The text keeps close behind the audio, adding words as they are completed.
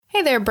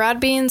Hey there,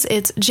 Broadbeans.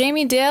 It's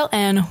Jamie Dale,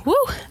 and woo,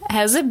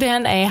 has it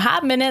been a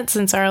hot minute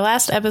since our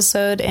last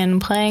episode in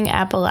Playing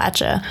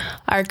Appalachia,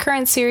 our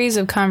current series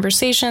of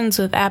conversations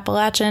with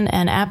Appalachian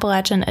and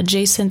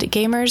Appalachian-adjacent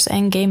gamers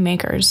and game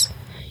makers.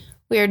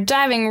 We are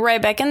diving right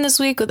back in this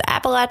week with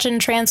Appalachian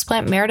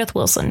transplant Meredith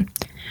Wilson.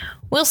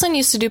 Wilson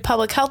used to do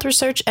public health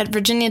research at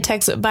Virginia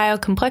Tech's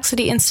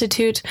Biocomplexity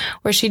Institute,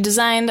 where she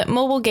designed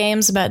mobile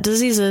games about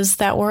diseases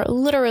that were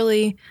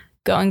literally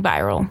going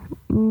viral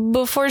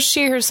before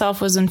she herself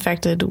was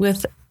infected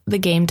with the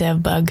game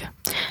dev bug.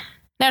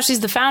 Now she's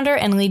the founder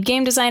and lead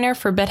game designer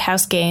for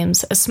Bedhouse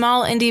Games, a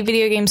small indie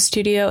video game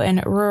studio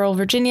in rural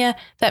Virginia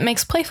that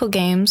makes playful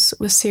games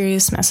with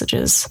serious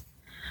messages.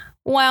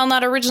 While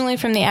not originally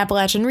from the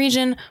Appalachian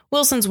region,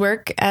 Wilson's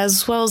work,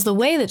 as well as the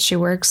way that she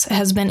works,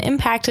 has been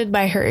impacted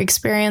by her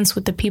experience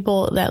with the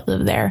people that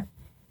live there.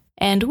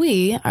 And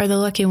we are the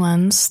lucky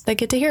ones that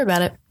get to hear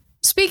about it.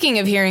 Speaking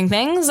of hearing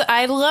things,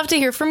 I'd love to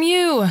hear from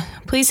you.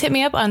 Please hit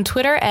me up on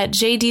Twitter at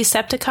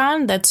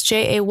JDecepticon, that's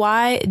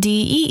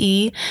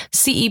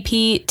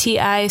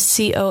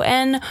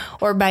JayDecepticon,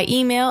 or by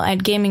email at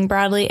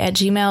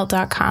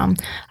gamingbroadly@gmail.com.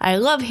 I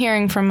love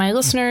hearing from my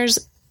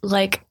listeners,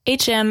 like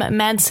HM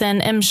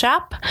Madsen M.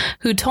 Shop,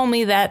 who told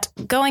me that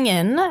going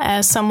in,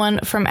 as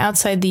someone from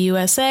outside the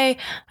USA,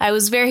 I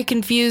was very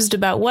confused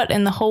about what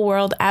in the whole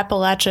world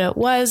Appalachia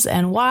was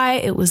and why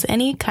it was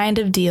any kind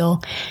of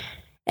deal.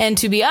 And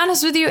to be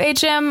honest with you,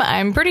 HM,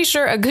 I'm pretty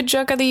sure a good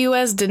chunk of the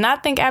US did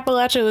not think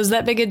Appalachia was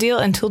that big a deal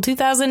until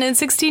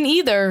 2016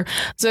 either,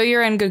 so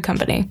you're in good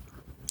company.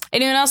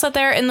 Anyone else out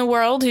there in the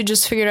world who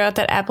just figured out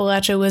that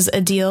Appalachia was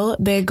a deal,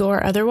 big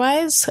or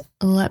otherwise?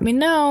 Let me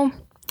know.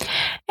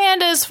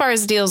 And as far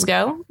as deals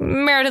go,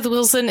 Meredith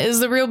Wilson is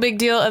the real big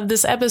deal of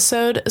this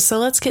episode, so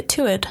let's get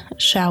to it,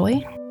 shall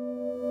we?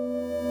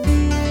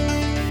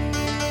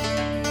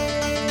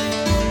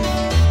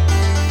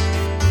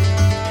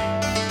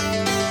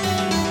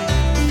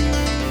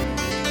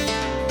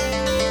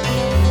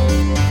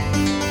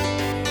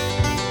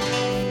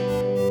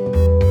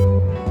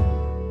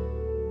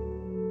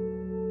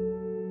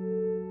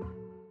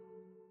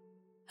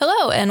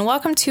 Hello, and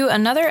welcome to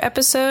another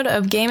episode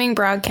of Gaming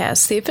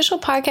Broadcast, the official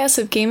podcast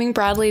of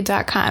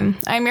GamingBroadly.com.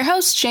 I'm your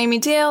host, Jamie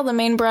Dale, the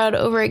main broad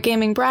over at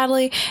Gaming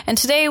Broadly, and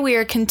today we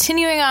are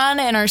continuing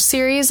on in our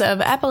series of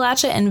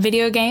Appalachia and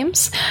video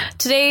games.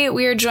 Today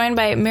we are joined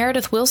by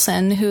Meredith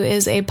Wilson, who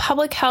is a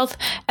public health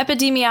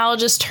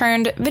epidemiologist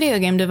turned video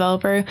game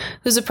developer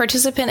who's a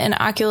participant in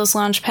Oculus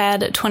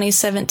Launchpad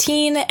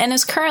 2017 and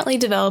is currently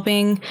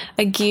developing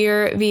a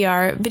Gear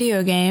VR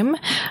video game.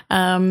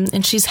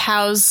 And she's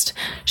housed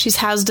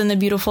in the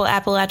beautiful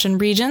Appalachian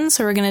region,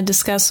 so we're going to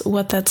discuss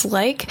what that's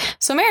like.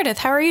 So Meredith,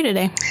 how are you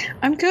today?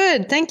 I'm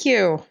good, thank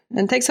you.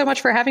 And thanks so much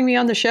for having me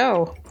on the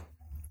show.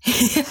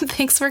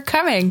 Thanks for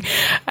coming.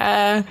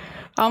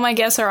 All my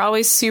guests are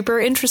always super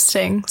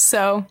interesting,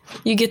 so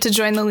you get to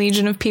join the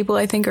legion of people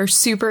I think are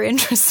super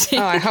interesting.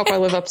 Oh, I hope I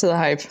live up to the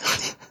hype.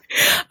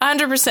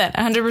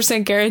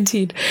 100%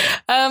 guaranteed.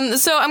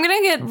 So I'm going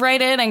to get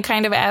right in and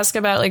kind of ask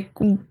about, like,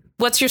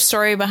 what's your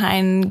story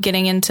behind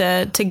getting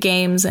into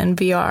games and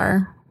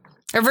VR?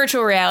 Or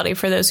virtual reality,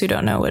 for those who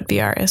don't know what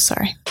VR is,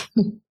 sorry.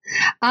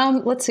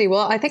 Let's see.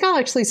 Well, I think I'll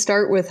actually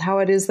start with how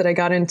it is that I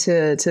got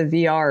into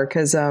VR,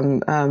 because,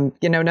 now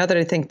that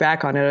I think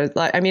back on it,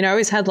 I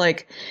always had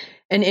like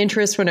an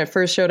interest when it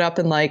first showed up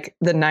in like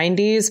the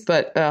 90s,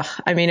 but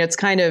it's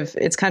kind of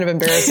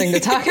embarrassing to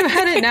talk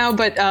about it now.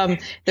 But there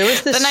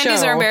was this show. The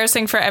 90s are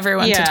embarrassing for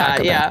everyone to talk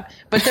about. Yeah,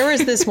 but there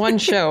was this one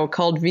show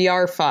called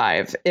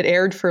VR5. It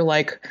aired for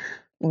like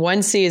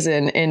one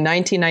season in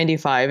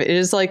 1995. It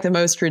is like the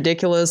most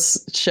ridiculous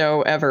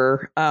show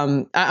ever.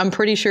 I'm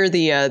pretty sure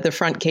the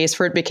front case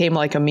for it became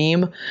like a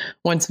meme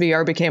once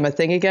VR became a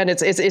thing again.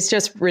 It's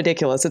just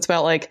ridiculous. It's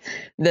about like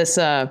this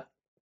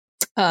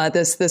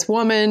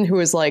woman who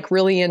is like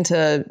really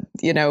into,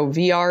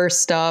 VR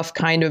stuff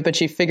kind of, but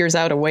she figures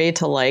out a way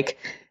to like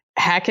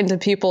hack into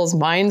people's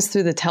minds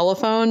through the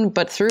telephone,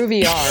 but through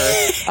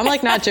VR. I'm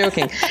like not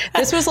joking.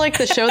 This was like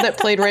the show that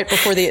played right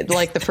before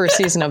the first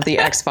season of the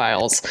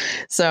X-Files.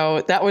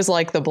 So that was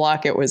like the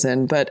block it was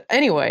in. But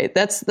anyway,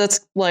 that's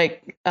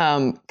like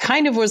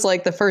kind of was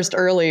like the first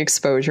early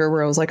exposure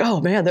where I was like,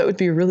 oh man, that would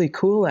be really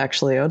cool.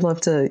 Actually, I would love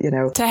to,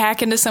 to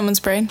hack into someone's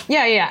brain.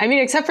 Yeah. I mean,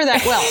 except for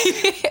that. Well,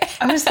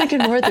 I was thinking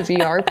more of the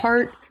VR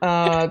part,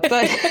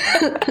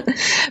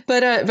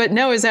 but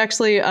no, it's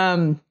actually,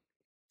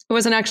 it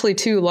wasn't actually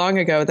too long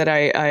ago that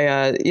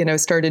I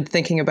started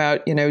thinking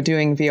about,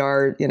 doing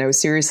VR,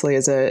 seriously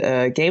as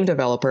a game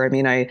developer. I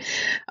mean, I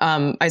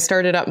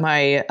started up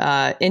my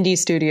indie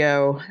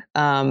studio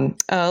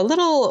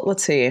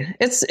let's see,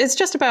 it's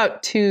just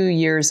about 2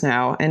 years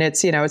now. And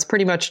it's, it's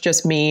pretty much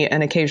just me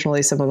and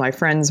occasionally some of my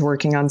friends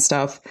working on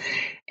stuff.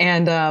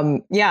 And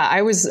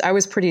I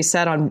was pretty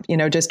set on,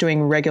 just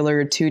doing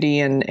regular 2D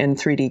and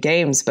 3D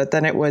games. But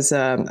then it was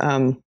at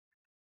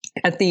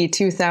the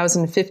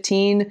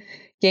 2015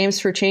 Games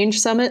for Change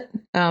Summit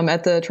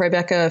at the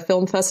Tribeca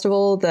Film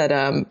Festival that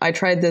I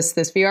tried this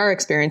VR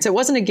experience. It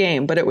wasn't a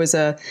game, but it was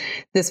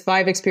this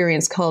Vive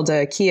experience called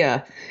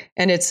Kia,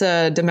 and it's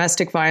a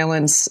domestic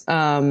violence.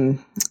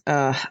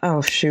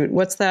 Oh shoot,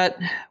 what's that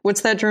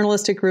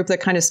journalistic group that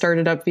kind of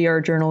started up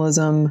VR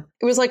journalism?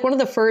 It was like one of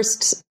the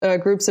first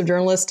groups of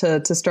journalists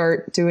to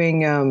start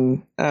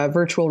doing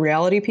virtual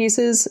reality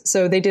pieces.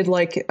 So they did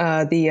like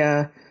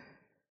that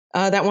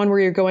one where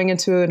you're going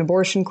into an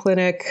abortion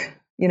clinic,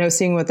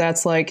 seeing what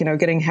that's like,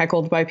 getting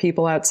heckled by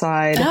people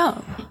outside.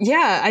 Oh.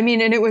 Yeah. I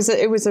mean, and it was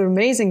an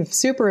amazing,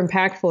 super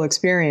impactful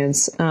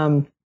experience.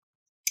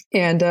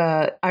 And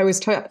I was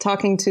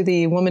talking to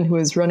the woman who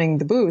was running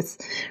the booth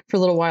for a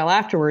little while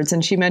afterwards,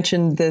 and she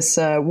mentioned this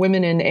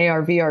Women in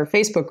AR VR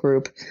Facebook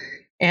group.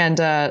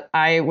 And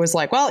I was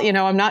like, well,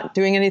 I'm not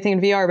doing anything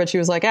in VR, but she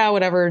was like,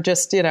 whatever,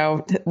 just,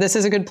 this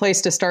is a good place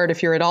to start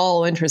if you're at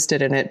all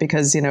interested in it,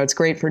 because, it's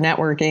great for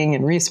networking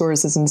and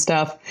resources and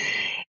stuff.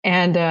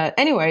 And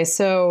anyway,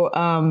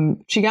 so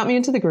she got me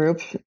into the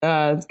group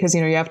because,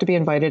 you have to be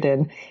invited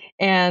in.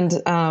 And,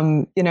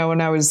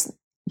 when I was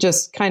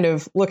just kind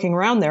of looking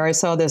around there, I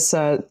saw this,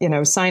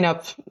 sign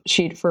up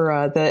sheet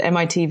for the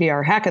MIT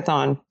VR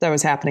hackathon that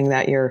was happening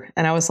that year.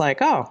 And I was like,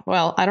 oh,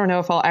 well, I don't know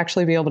if I'll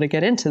actually be able to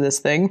get into this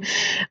thing.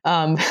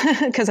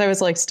 Because I was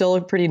like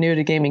still pretty new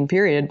to gaming,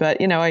 period. But,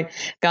 I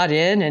got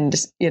in and,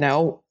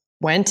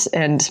 went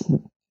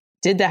and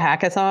did the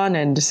hackathon,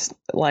 and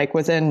like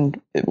within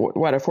a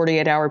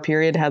 48-hour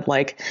period had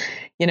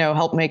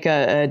helped make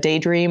a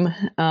daydream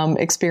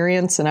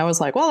experience. And I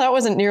was like, well, that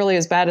wasn't nearly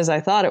as bad as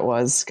I thought it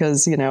was,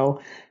 because,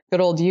 good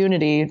old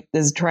Unity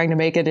is trying to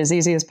make it as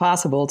easy as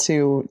possible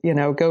to,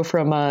 go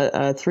from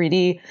a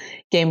 3D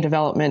game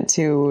development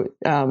to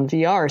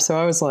VR. So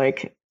I was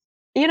like,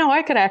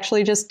 I could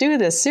actually just do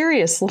this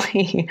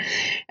seriously.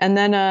 And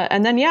then,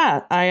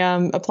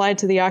 I applied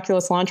to the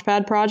Oculus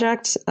Launchpad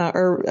project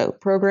or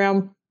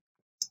program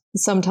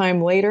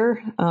sometime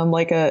later,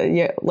 like a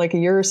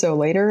year or so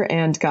later,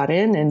 and got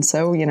in. And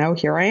so,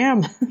 here I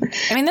am.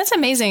 I mean, that's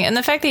amazing. And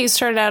the fact that you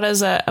started out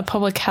as a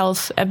public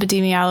health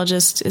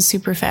epidemiologist is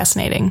super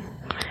fascinating.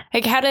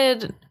 Like, how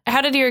did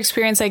your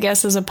experience, I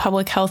guess, as a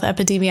public health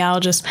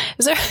epidemiologist,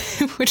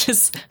 which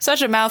is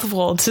such a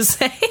mouthful to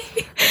say?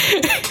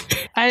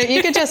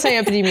 You could just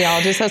say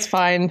epidemiologist. That's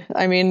fine.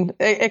 I mean,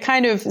 it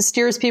kind of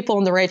steers people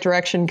in the right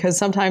direction, because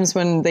sometimes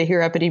when they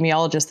hear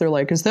epidemiologist, they're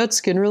like, is that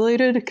skin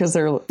related? Because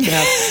they're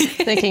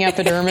thinking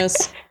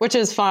epidermis, which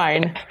is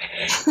fine.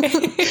 Well,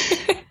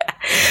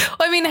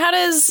 I mean, how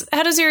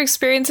does your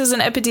experience as an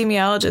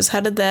epidemiologist,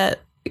 how did that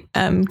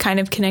kind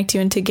of connect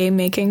you into game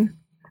making?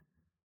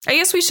 I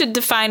guess we should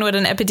define what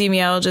an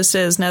epidemiologist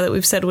is now that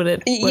we've said what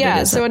it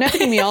is. So an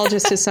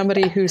epidemiologist is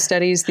somebody who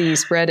studies the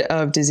spread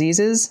of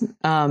diseases.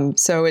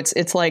 So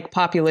it's like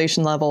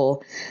population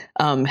level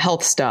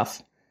health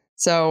stuff.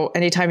 So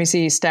anytime you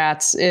see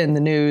stats in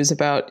the news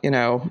about,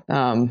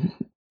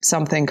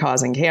 something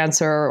causing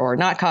cancer or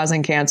not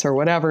causing cancer or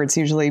whatever, it's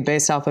usually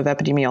based off of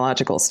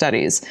epidemiological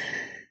studies.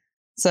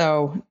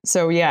 So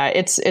yeah,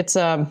 it's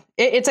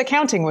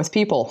accounting with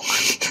people.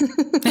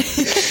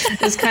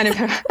 Is kind of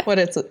what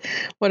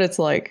it's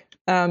like.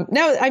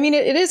 No, I mean,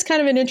 it is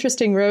kind of an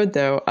interesting road,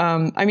 though.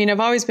 I mean, I've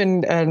always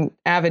been an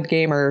avid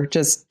gamer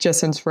just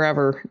since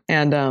forever.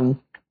 And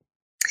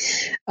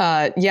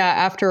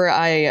after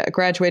I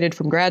graduated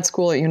from grad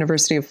school at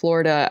University of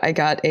Florida, I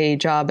got a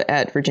job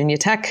at Virginia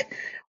Tech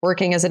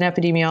working as an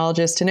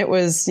epidemiologist. And it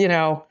was,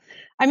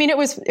 I mean, it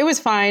was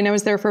fine. I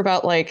was there for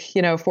about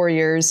 4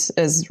 years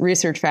as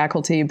research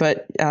faculty,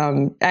 but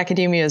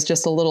academia is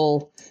just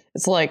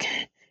it's like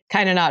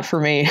kind of not for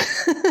me.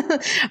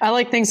 I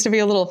like things to be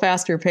a little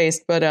faster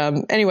paced. But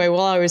anyway,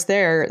 while I was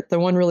there, the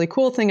one really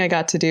cool thing I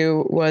got to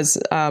do was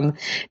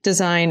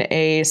design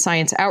a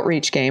science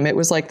outreach game. It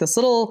was like this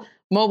little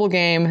mobile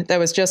game that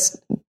was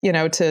just,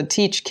 to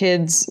teach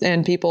kids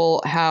and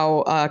people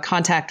how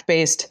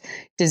contact-based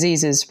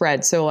diseases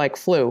spread. So like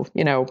flu,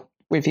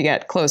 if you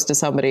get close to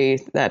somebody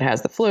that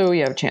has the flu,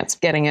 you have a chance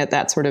of getting it,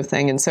 that sort of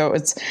thing. And so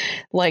it's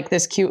like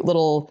this cute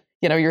little,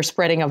 you're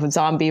spreading a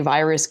zombie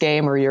virus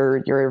game, or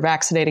you're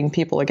vaccinating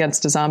people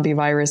against a zombie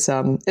virus.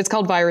 It's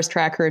called Virus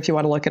Tracker if you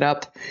want to look it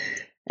up.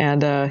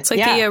 And it's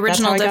like the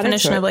original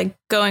definition of like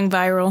going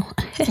viral.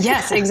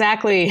 Yes,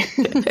 exactly.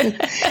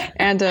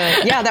 And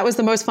that was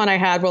the most fun I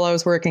had while I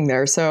was working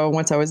there. So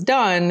once I was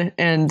done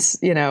and,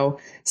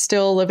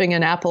 still living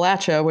in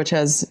Appalachia, which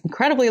has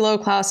incredibly low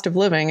cost of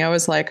living, I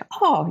was like,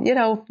 oh,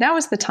 now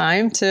is the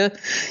time to,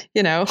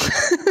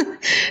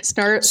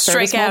 start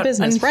a small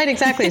business. Right,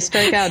 exactly.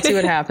 Strike out, see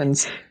what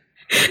happens.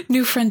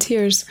 New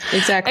frontiers.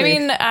 Exactly. I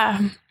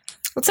mean,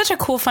 it's such a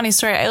cool, funny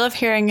story. I love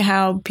hearing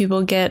how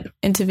people get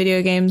into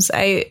video games.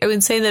 I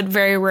would say that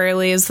very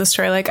rarely is the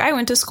story like, I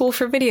went to school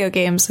for video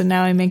games and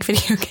now I make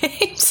video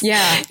games.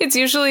 Yeah. It's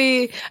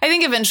usually, I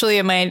think eventually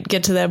it might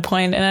get to that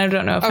point, and I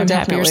don't know if I'm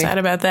happy or sad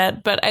about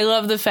that. But I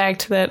love the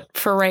fact that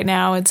for right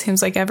now, it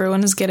seems like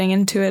everyone is getting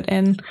into it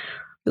in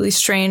really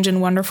strange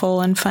and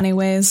wonderful and funny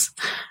ways.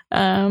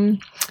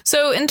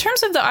 So in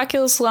terms of the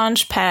Oculus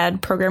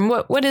Launchpad program,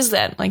 what is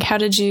that? Like, how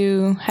did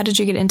you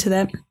get into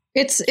that?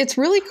 It's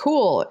really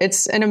cool.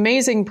 It's an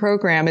amazing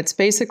program. It's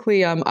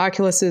basically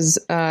Oculus's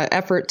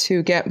effort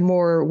to get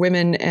more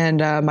women and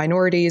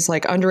minorities,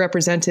 like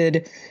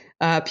underrepresented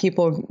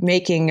people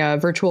making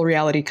virtual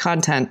reality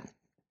content.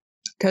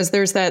 Because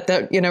there's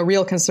that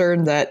real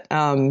concern that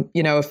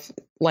if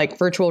like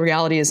virtual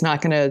reality is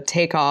not going to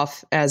take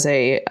off as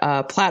a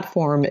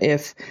platform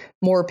if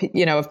more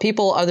if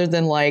people other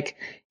than like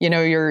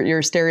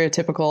your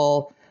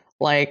stereotypical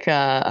like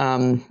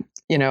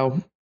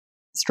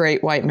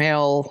straight white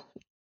male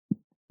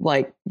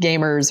like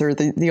gamers are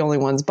the only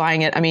ones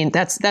buying it. I mean,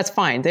 that's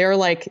fine. They're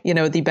like,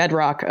 the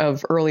bedrock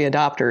of early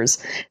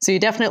adopters. So you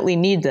definitely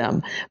need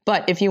them.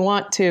 But if you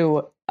want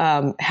to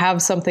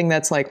have something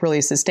that's like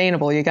really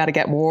sustainable, you got to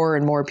get more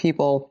and more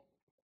people,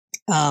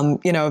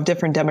 of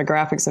different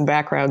demographics and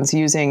backgrounds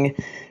using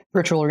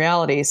virtual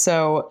reality.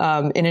 So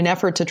in an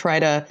effort to try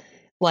to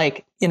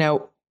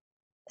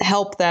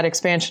help that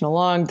expansion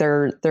along,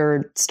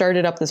 they're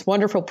started up this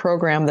wonderful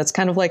program that's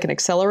kind of like an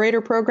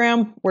accelerator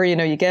program where,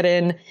 you get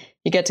in,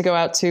 you get to go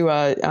out to,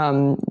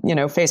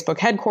 Facebook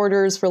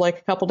headquarters for like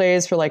a couple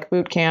days for like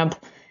boot camp,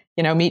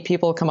 meet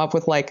people, come up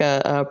with like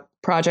a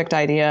project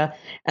idea.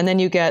 And then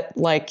you get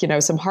like,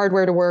 some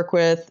hardware to work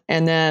with.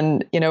 And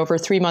then, over a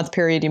 3-month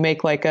period, you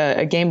make like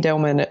a game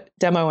demo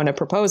and a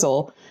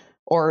proposal.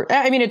 Or,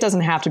 I mean, it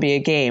doesn't have to be a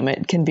game.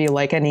 It can be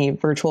like any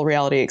virtual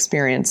reality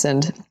experience.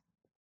 And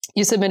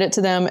you submit it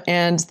to them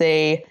and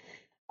they,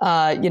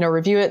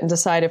 review it and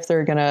decide if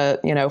they're going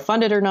to,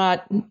 fund it or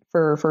not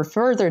for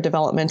further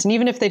development. And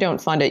even if they don't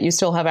fund it, you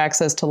still have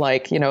access to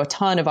like, a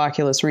ton of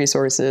Oculus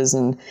resources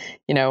and,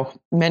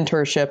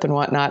 mentorship and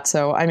whatnot.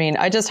 So, I mean,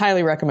 I just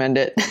highly recommend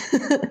it.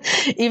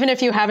 Even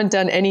if you haven't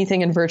done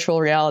anything in virtual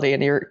reality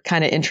and you're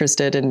kind of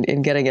interested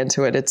in getting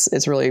into it,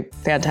 it's really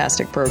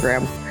fantastic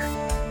program.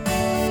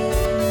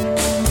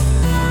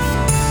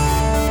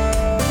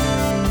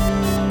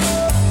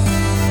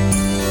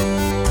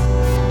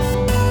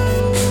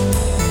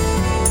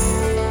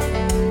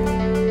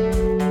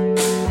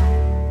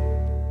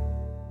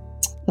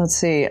 Let's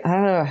see. I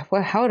don't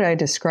know. How would I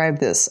describe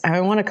this?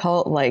 I want to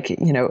call it like,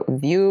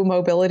 view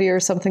mobility or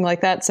something like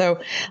that. So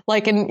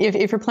like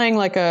if you're playing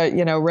like a,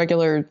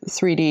 regular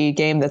 3D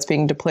game that's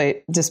being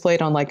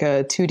displayed on like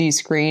a 2D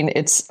screen,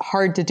 it's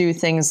hard to do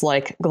things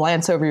like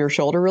glance over your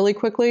shoulder really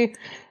quickly.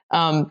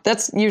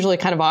 That's usually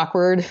kind of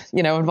awkward,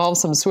 involves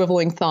some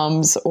swiveling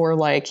thumbs or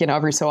like,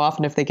 every so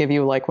often if they give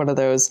you like one of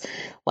those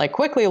like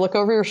quickly look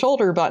over your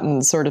shoulder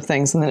buttons sort of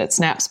things and then it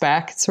snaps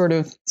back sort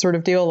of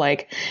deal.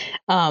 Like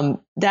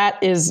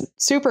that is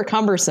super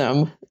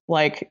cumbersome,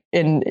 like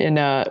in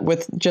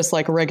with just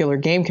like a regular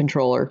game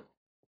controller.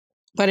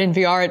 But in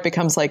VR, it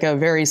becomes like a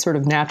very sort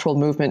of natural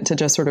movement to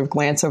just sort of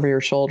glance over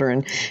your shoulder.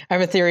 And I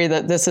have a theory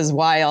that this is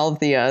why all of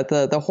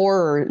the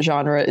horror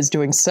genre is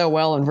doing so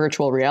well in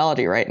virtual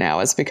reality right now.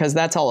 Is because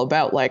that's all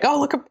about like,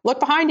 oh, look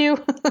behind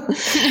you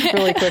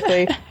really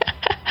quickly.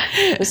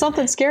 There's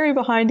something scary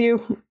behind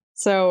you.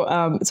 So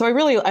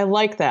I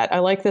like that. I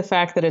like the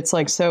fact that it's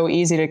like so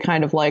easy to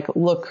kind of like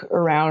look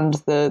around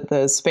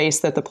the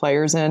space that the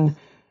player's in.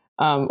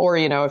 Or,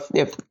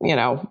 if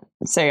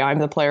say I'm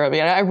the player. I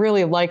mean, I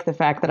really like the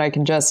fact that I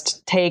can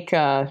just take,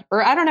 or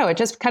I don't know, it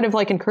just kind of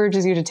like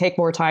encourages you to take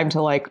more time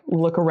to like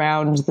look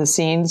around the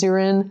scenes you're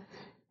in.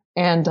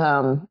 And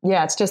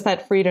it's just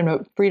that freedom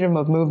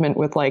of movement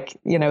with like,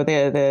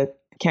 the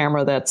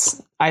camera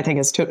that's, I think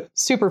is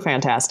super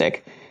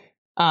fantastic.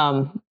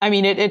 I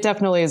mean, it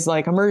definitely is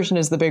like immersion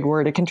is the big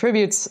word. It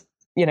contributes,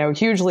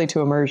 hugely to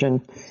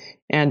immersion.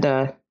 And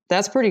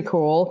that's pretty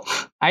cool,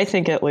 I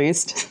think at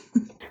least.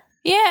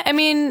 Yeah, I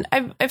mean,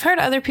 I've heard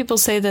other people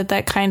say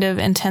that kind of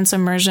intense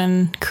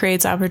immersion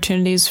creates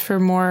opportunities for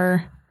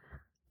more,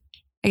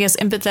 I guess,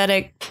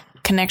 empathetic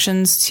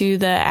connections to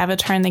the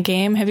avatar in the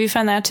game. Have you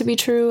found that to be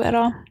true at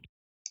all?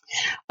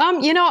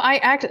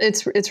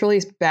 It's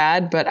really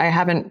bad, but I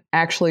haven't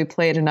actually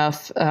played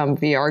enough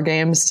VR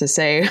games to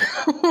say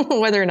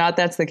whether or not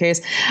that's the case.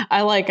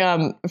 I like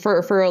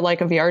for like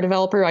a VR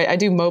developer, I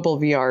do mobile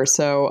VR,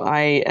 so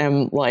I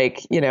am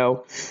like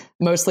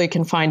mostly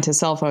confined to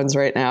cell phones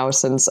right now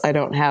since I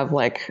don't have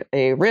like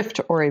a Rift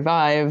or a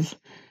Vive.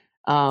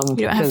 You don't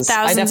have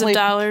thousands of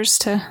dollars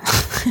to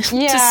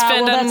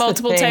spend on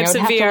multiple types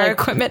of VR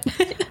equipment.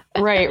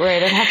 Right.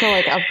 I'd have to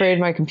like upgrade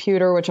my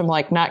computer, which I'm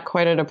like not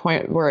quite at a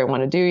point where I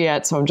want to do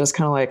yet. So I'm just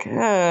kind of like,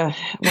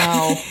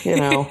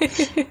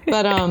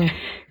 But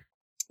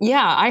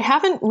I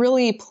haven't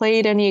really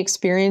played any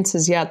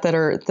experiences yet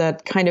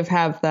that kind of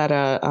have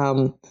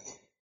that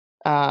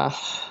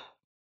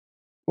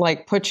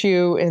like put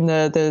you in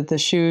the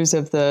shoes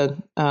of the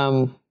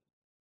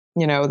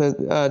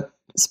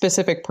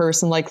specific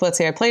person. Like, let's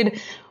say I played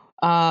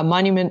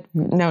Monument.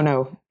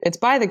 No, it's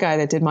by the guy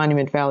that did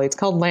Monument Valley. It's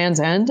called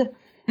Land's End.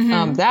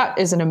 Mm-hmm. That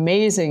is an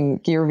amazing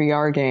Gear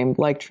VR game,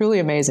 like truly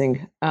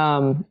amazing.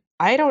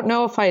 I don't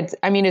know if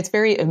I mean, it's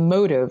very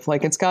emotive.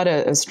 Like it's got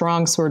a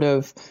strong sort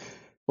of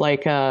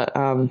like,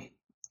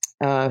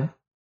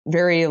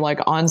 very like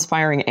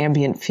awe-inspiring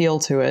ambient feel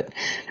to it.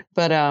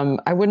 But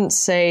I wouldn't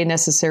say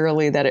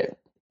necessarily that it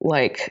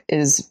like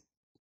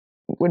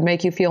would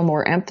make you feel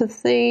more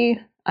empathy.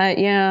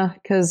 Yeah,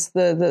 because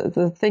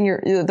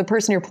the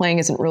person you're playing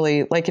isn't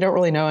really like, you don't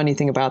really know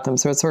anything about them,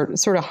 so it's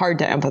sort of hard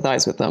to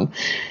empathize with them.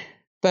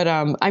 But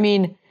I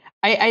mean,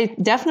 I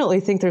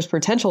definitely think there's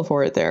potential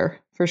for it there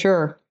for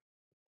sure.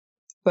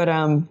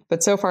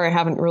 But so far I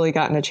haven't really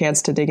gotten a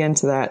chance to dig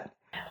into that.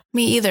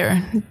 Me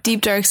either.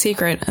 Deep dark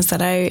secret is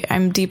that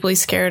I'm deeply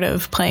scared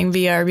of playing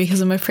VR because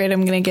I'm afraid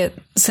I'm going to get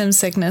sim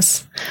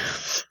sickness.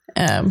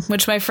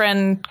 Which my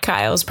friend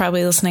Kyle is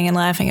probably listening and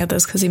laughing at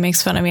this because he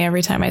makes fun of me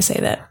every time I say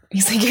that.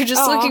 He's like, "You're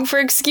just looking for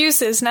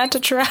excuses not to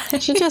try."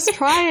 You should just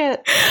try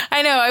it.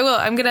 I know, I will.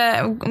 I'm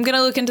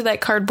gonna look into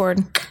that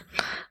cardboard,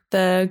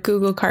 the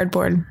Google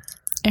Cardboard.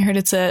 I heard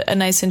it's a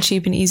nice and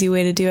cheap and easy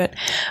way to do it.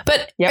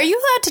 But Are you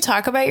allowed to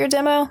talk about your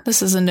demo?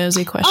 This is a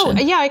nosy question. Oh,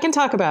 yeah, I can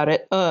talk about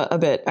it a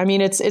bit. I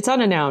mean, it's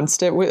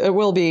unannounced. It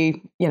will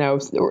be,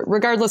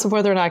 regardless of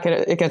whether or not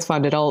it gets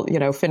funded, I'll,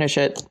 finish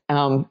it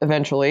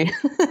eventually.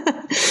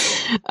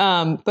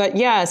 But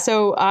yeah,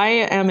 so I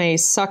am a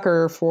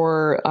sucker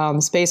for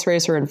space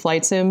racer and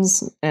flight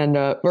sims and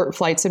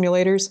flight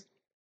simulators.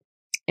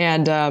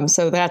 And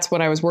so that's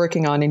what I was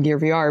working on in Gear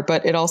VR,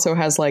 but it also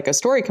has like a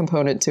story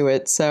component to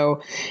it.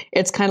 So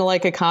it's kind of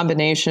like a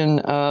combination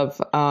of,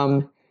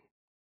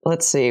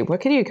 let's see, what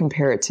can you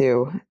compare it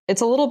to?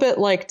 It's a little bit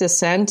like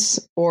Descent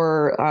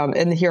or,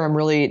 and here I'm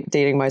really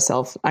dating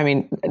myself. I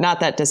mean,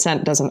 not that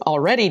Descent doesn't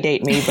already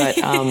date me, but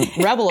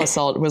Rebel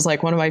Assault was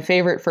like one of my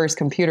favorite first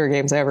computer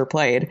games I ever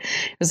played.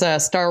 It was a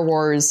Star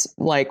Wars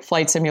like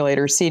flight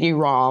simulator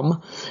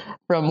CD-ROM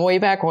from way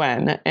back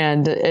when,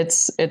 and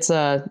it's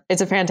a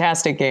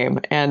fantastic game.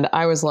 And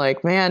I was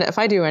like, man, if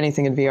I do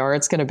anything in VR,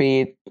 it's going to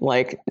be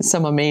like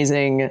some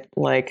amazing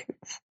like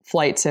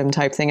flight sim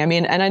type thing. I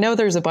mean, and I know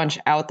there's a bunch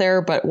out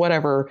there, but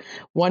whatever,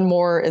 one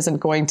more isn't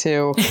going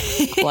to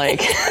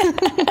like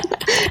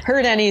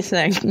hurt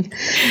anything.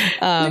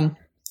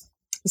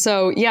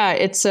 So yeah,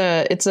 it's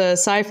a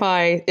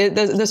sci-fi.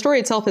 The story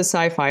itself is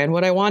sci-fi, and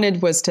what I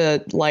wanted was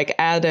to like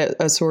add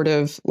a sort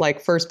of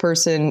like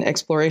first-person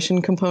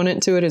exploration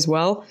component to it as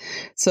well.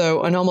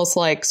 So an almost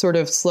like sort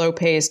of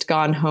slow-paced,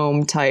 Gone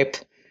Home type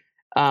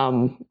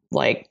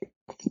like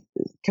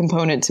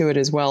component to it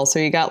as well. So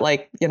you got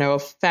like a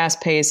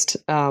fast-paced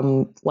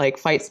like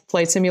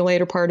flight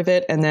simulator part of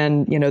it, and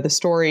then the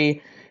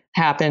story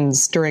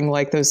happens during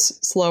like those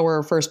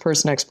slower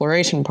first-person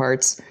exploration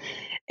parts.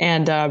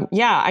 And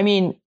yeah, I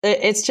mean,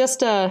 it's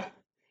just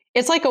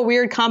it's like a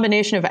weird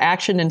combination of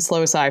action and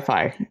slow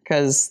sci-fi,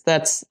 because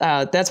that's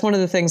one of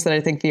the things that I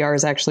think VR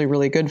is actually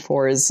really good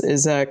for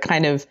is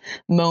kind of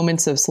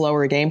moments of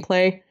slower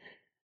gameplay.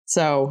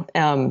 So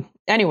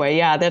anyway,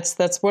 yeah,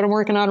 that's what I'm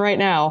working on right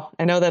now.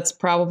 I know that's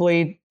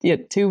probably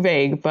too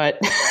vague, but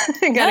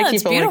I gotta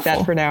keep it beautiful. Like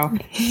that for now.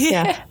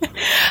 Yeah.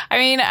 I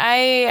mean,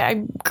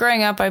 I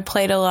growing up, I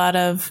played a lot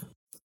of.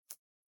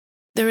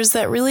 There was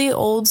that really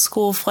old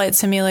school flight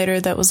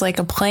simulator that was like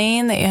a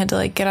plane that you had to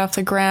like get off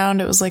the ground.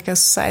 It was like a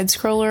side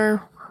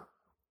scroller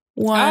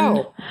one.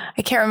 Oh.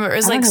 I can't remember. It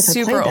was like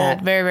super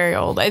old, very, very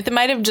old. It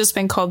might have just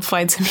been called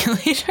Flight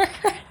Simulator.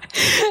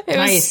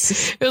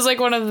 It was like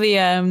one of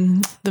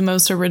the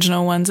most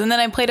original ones. And then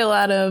I played a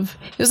lot of,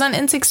 it was on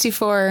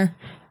N64.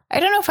 I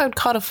don't know if I would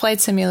call it a flight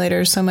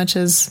simulator so much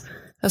as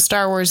a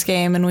Star Wars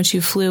game in which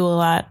you flew a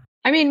lot.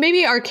 I mean,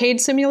 maybe arcade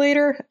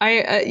simulator. I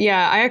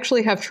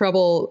actually have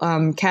trouble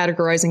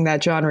categorizing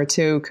that genre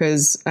too,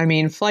 because I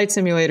mean, flight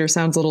simulator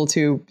sounds a little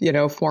too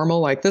formal.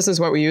 Like, this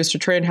is what we use to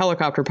train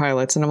helicopter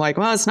pilots, and I'm like,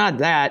 well, it's not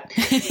that.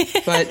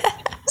 But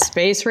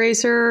space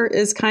racer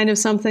is kind of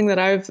something that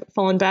I've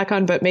fallen back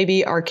on. But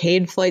maybe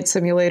arcade flight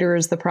simulator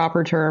is the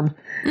proper term.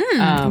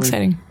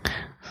 Exciting.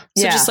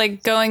 So just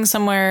like going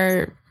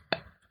somewhere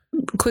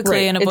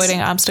quickly and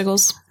avoiding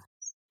obstacles.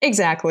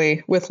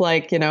 Exactly. With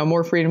like,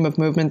 more freedom of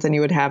movement than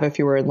you would have if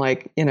you were in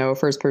like, a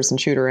first person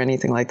shooter or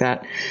anything like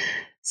that.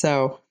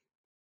 So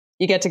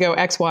you get to go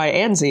X, Y,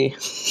 and Z.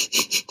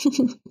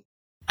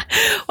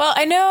 Well,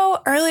 I know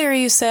earlier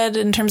you said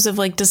in terms of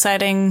like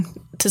deciding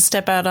to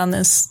step out on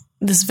this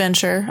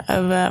venture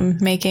of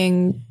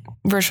making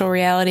virtual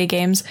reality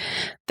games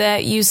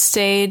that you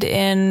stayed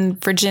in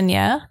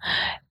Virginia.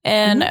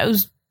 And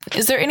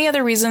is there any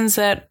other reasons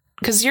that,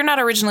 because you're not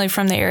originally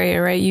from the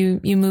area, right? You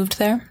moved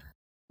there?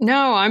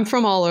 No, I'm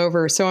from all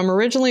over. So I'm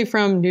originally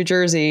from New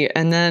Jersey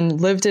and then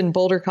lived in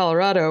Boulder,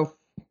 Colorado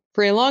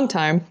for a long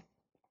time.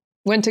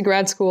 Went to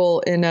grad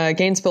school in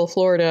Gainesville,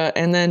 Florida,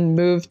 and then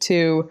moved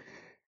to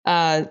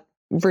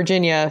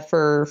Virginia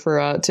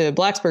to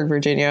Blacksburg,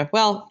 Virginia.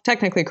 Well,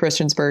 technically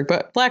Christiansburg,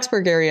 but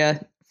Blacksburg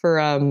area for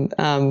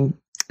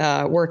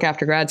work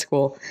after grad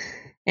school.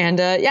 And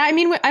yeah, I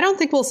mean, I don't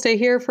think we'll stay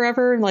here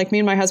forever. Like, me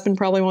and my husband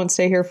probably won't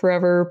stay here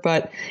forever.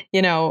 But,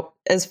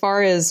 as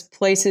far as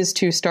places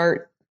to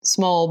start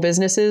small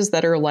businesses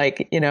that are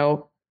like,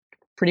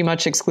 pretty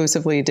much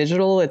exclusively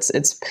digital,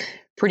 it's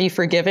pretty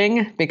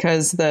forgiving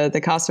because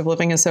the cost of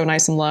living is so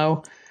nice and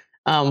low.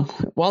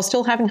 while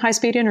still having high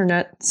speed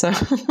internet. So,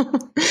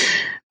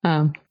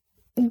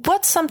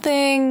 what's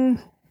something,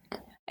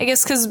 I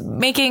guess, because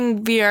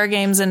making VR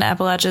games in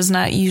Appalachia is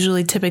not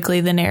usually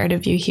typically the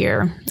narrative you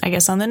hear, I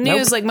guess, on the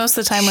news. Nope. Like most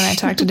of the time when I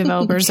talk to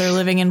developers, they're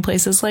living in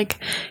places like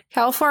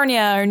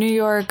California or New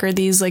York or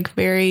these like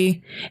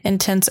very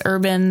intense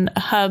urban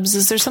hubs.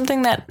 Is there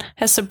something that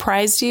has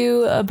surprised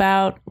you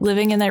about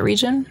living in that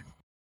region?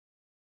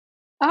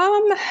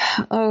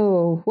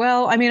 Oh,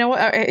 well, I mean,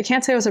 I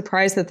can't say I was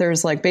surprised that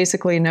there's like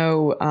basically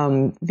no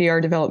VR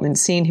development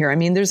scene here. I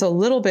mean, there's a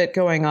little bit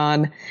going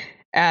on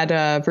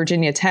at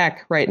Virginia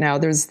Tech right now.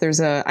 There's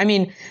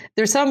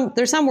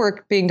some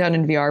work being done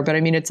in VR, but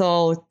I mean, it's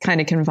all kind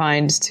of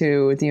confined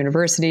to the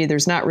university.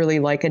 There's not really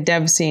like a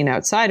dev scene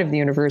outside of the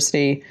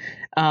university,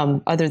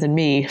 other than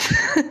me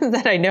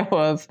that I know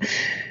of.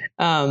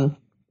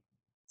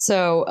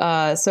 So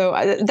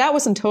that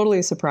wasn't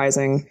totally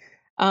surprising.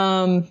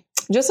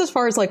 Just as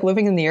far as like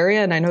living in the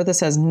area, and I know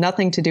this has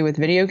nothing to do with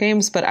video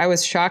games, but I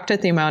was shocked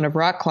at the amount of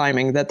rock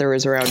climbing that there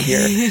is around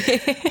here.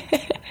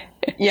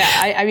 Yeah,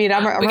 I mean,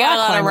 I'm a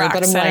rock climber,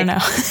 but I'm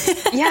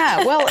like,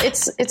 yeah, well,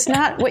 it's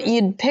not what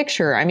you'd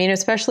picture. I mean,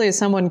 especially as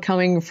someone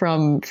coming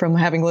from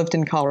having lived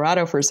in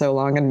Colorado for so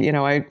long, and you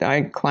know,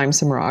 I climb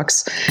some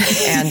rocks,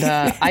 and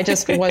I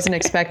just wasn't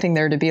expecting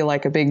there to be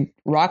like a big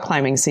rock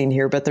climbing scene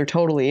here, but there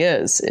totally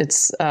is.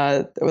 It's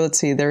let's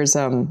see, there's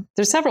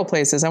several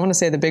places. I want to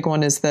say the big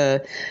one is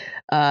the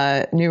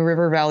New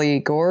River Valley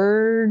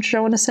Gorge. I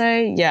want to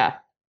say, yeah,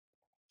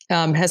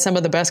 has some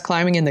of the best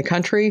climbing in the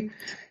country,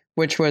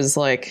 which was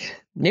like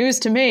news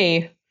to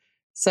me.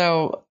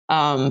 So,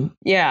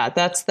 yeah,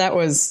 that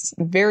was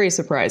very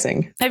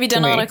surprising. Have you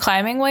done a lot of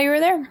climbing while you were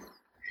there?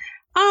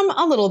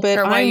 A little bit.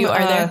 Or while you are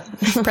there,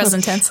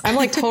 present tense. I'm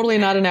like totally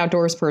not an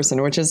outdoors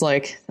person, which is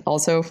like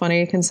also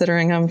funny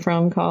considering I'm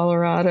from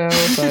Colorado.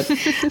 But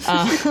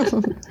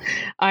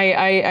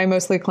I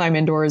mostly climb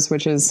indoors,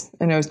 which is,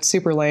 I know,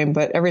 super lame.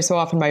 But every so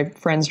often my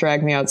friends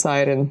drag me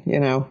outside, and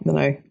you know, then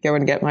I go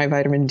and get my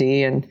vitamin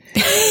D and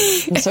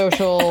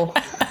social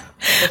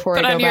before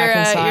I go back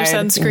inside. Your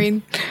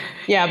sunscreen.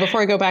 Yeah,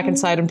 before I go back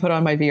inside and put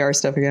on my VR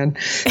stuff again.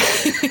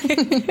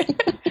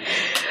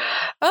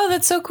 Oh,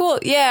 that's so cool.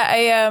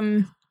 Yeah,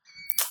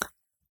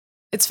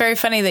 it's very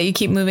funny that you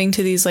keep moving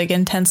to these like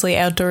intensely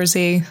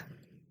outdoorsy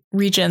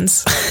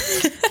regions.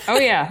 Oh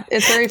yeah,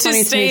 it's very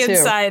funny to me too. Stay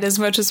inside as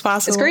much as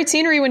possible. It's great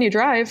scenery when you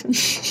drive.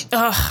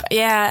 Oh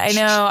yeah, I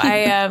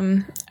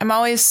know. I'm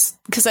always,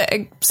 because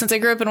since I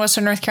grew up in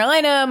Western North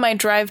Carolina, my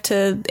drive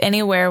to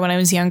anywhere when I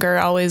was younger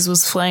always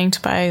was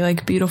flanked by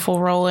like beautiful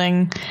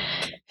rolling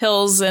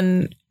hills,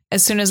 and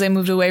as soon as I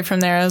moved away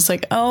from there, I was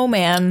like, oh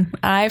man,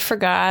 I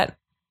forgot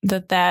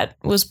that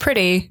was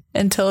pretty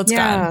until it's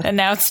gone, and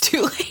now it's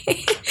too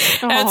late.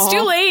 Now it's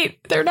too late.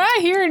 They're not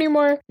here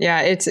anymore.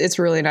 Yeah, it's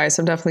really nice.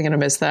 I'm definitely going to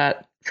miss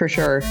that for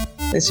sure.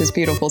 It's just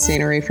beautiful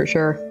scenery for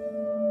sure.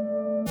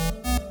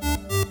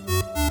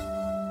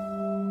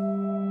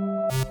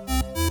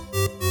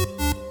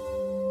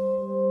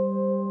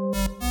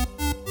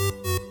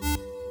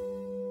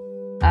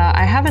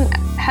 I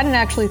hadn't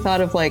actually thought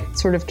of like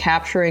sort of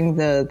capturing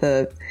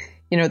the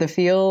you know, the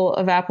feel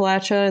of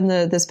Appalachia and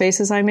the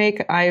spaces I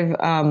make. I've,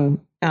 I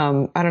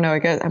don't know, I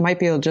guess I might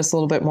be just a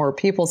little bit more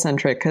people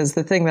centric, because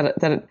the thing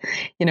that,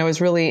 you know, has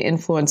really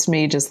influenced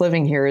me just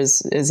living here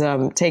is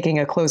taking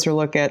a closer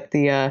look at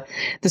the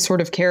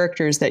sort of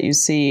characters that you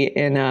see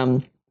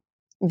in,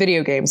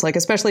 video games, like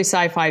especially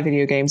sci-fi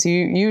video games.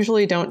 You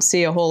usually don't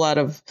see a whole lot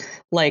of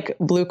like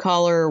blue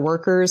collar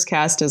workers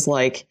cast as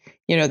like,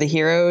 you know, the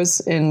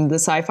heroes in the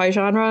sci-fi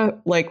genre,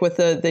 like with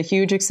the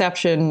huge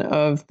exception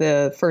of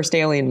the first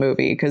Alien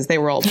movie, because they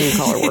were all blue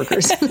collar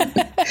workers.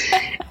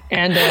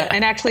 And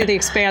actually The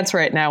Expanse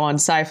right now on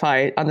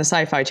Sci-Fi, on the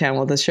Sci-Fi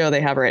Channel, the show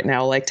they have right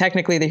now, like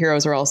technically the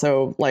heroes are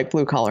also like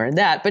blue collar in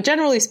that, but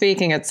generally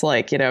speaking, it's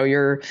like, you know,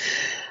 you're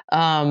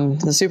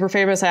the super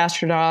famous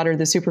astronaut or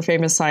the super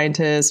famous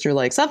scientist or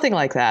like something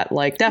like that.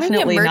 Like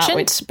definitely maybe a merchant,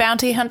 not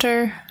bounty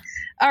hunter.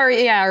 Or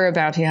a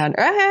bounty hunter.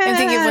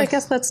 I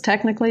guess that's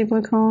technically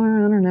blue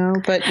collar. I don't know,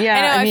 but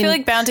yeah, I feel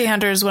like bounty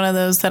hunter is one of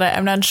those that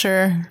I'm not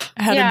sure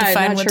how to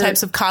define what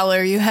types of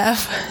collar you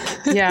have.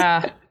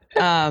 Yeah.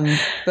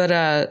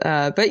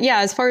 But yeah,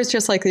 as far as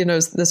just like, you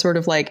know, the sort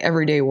of like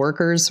everyday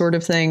workers sort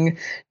of thing,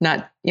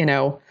 not, you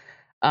know,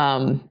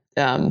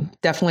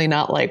 definitely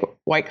not like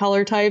white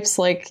collar types,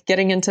 like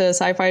getting into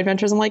sci-fi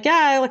adventures. I'm like,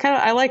 yeah,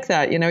 I like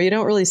that. You know, you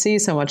don't really see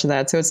so much of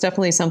that. So it's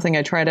definitely something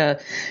I try to,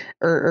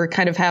 or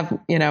kind of have,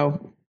 you know,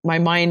 my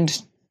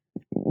mind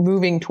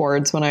moving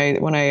towards when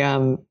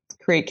I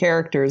create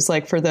characters.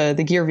 Like for the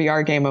Gear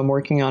VR game I'm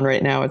working on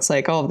right now, it's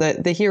like, oh,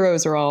 the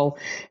heroes are all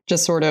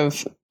just sort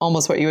of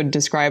almost what you would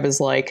describe as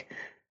like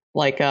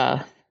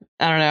I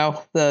don't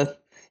know, the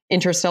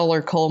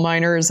interstellar coal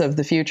miners of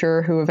the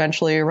future who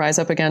eventually rise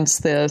up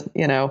against the,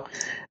 you know,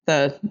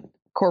 the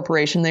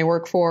corporation they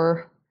work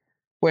for,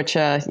 which,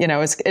 you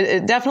know, is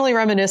definitely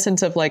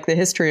reminiscent of like the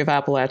history of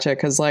Appalachia.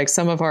 Cause like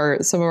some of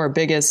our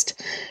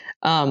biggest,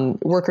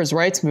 workers'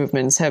 rights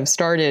movements have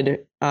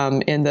started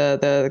in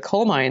the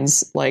coal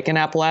mines, like in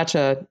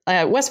Appalachia,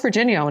 West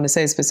Virginia, I want to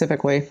say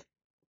specifically,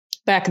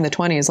 back in the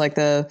 1920s, like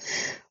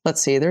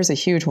let's see, there's a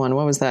huge one.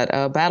 What was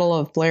that? Battle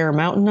of Blair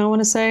Mountain, I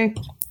want to say.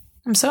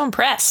 I'm so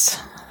impressed.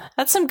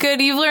 That's some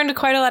good. You've learned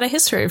quite a lot of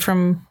history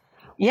from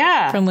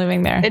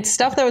living there. It's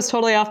stuff that was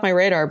totally off my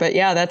radar. But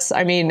yeah,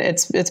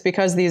 it's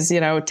because these,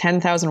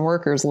 10,000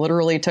 workers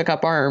literally took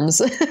up arms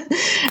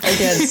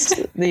against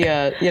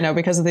the,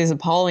 because of these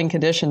appalling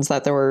conditions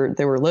that they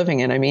were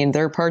living in. I mean,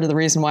 they're part of the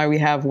reason why we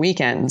have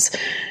weekends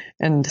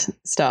and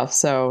stuff.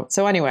 So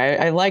anyway,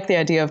 I like the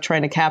idea of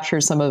trying to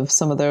capture some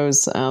of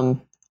those,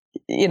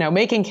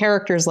 making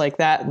characters like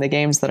that in the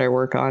games that I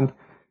work on.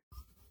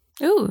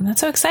 Ooh, that's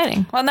so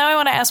exciting. Well, now I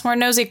want to ask more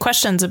nosy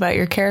questions about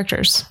your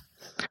characters.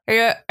 Are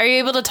you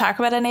able to talk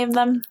about any of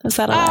them? Is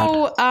that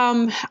allowed?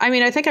 I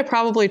mean, I think I've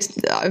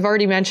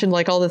already mentioned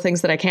like all the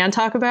things that I can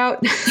talk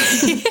about.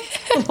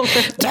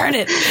 Darn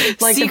it.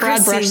 Like secrecy. The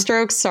broad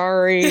brushstrokes.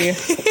 Sorry.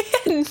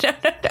 No.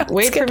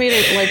 Wait for me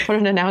to like put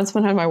an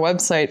announcement on my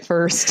website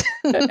first.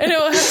 I know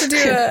we'll have to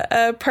do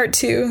a part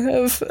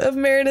 2 of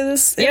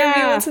Meredith's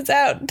interview once it's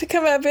out to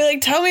come out. Be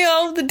like, tell me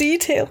all of the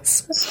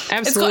details. Absolutely.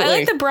 It's cool. I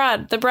like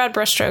the broad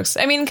brushstrokes.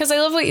 I mean, because I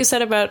love what you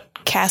said about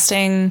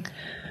casting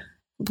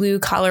blue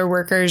collar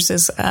workers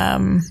as I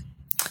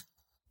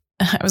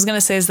was going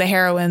to say as the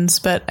heroines,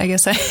 but I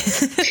guess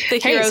the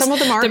heroes. Some of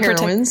them are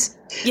heroines.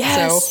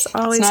 Yes, so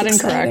always it's not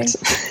incorrect.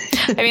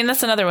 I mean,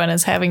 that's another one,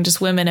 is having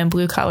just women in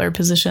blue collar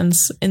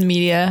positions in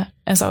media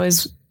has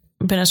always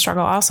been a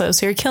struggle also.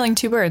 So you're killing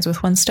 2 birds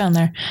with 1 stone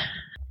there.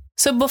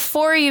 So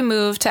before you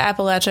moved to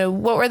Appalachia,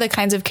 what were the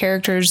kinds of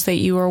characters that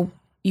you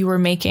were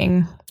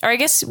making? Or I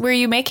guess, were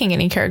you making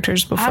any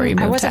characters before you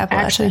moved to Appalachia? I wasn't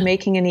actually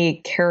making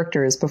any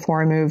characters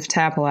before I moved to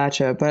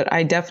Appalachia, but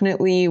I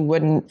definitely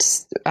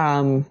wouldn't.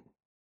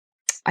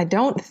 I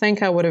don't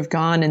think I would have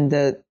gone in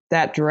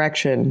that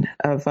direction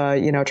of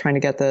trying to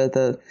get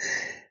the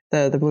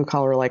blue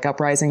collar like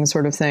uprising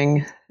sort of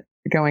thing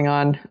going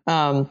on.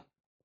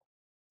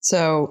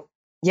 So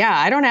yeah,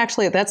 I don't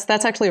actually. That's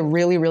actually a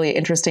really, really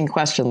interesting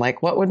question.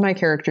 Like, what would my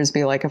characters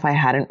be like if I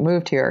hadn't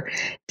moved here?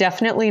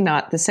 Definitely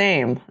not the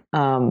same.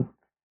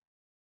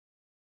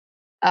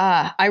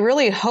 I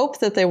really hope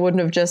that they wouldn't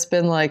have just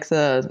been like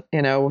all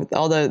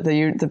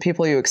the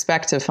people you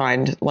expect to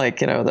find, like,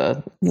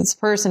 this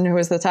person who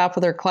was the top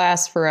of their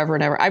class forever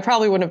and ever. I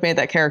probably wouldn't have made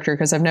that character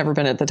because I've never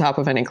been at the top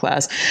of any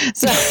class.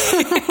 So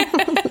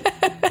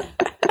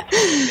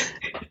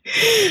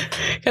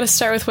got to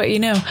start with what you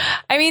know.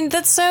 I mean,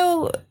 that's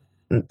so.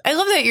 I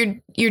love that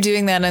you're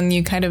doing that, and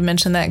you kind of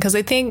mentioned that, because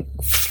I think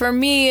for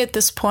me at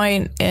this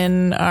point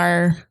in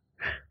our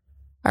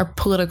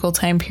political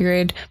time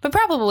period, but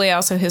probably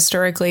also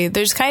historically,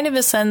 there's kind of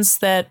a sense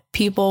that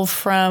people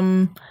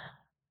from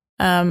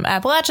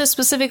Appalachia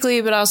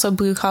specifically, but also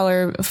blue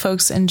collar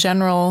folks in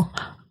general,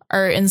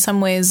 are in some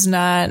ways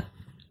not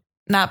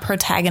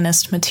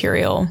protagonist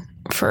material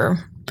for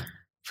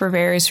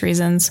various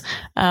reasons.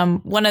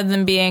 One of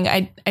them being,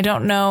 I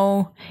don't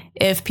know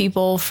if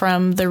people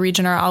from the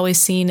region are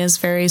always seen as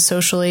very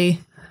socially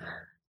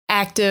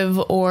active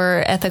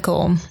or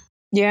ethical.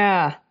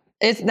 Yeah.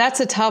 That's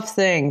a tough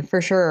thing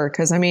for sure.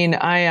 Because I mean,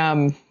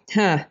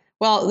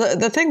 well,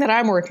 the thing that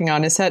I'm working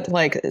on is that,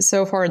 like,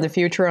 so far in the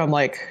future, I'm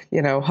like,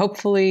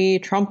 hopefully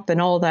Trump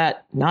and all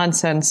that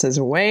nonsense is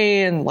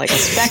away and like a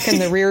speck in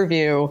the rear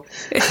view.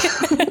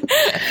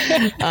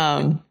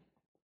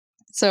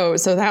 So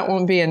that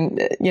won't be an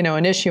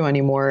issue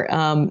anymore.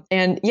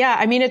 And yeah,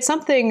 I mean, it's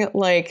something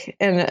like,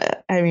 and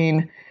I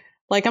mean,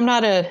 like, I'm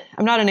not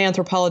an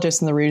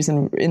anthropologist in the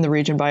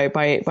region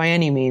by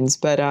any means,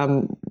 but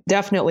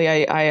definitely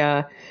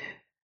I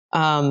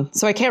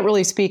so I can't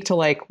really speak to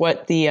like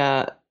what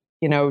the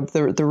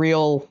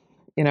real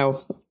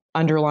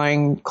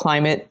underlying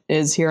climate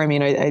is here. I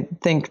mean, I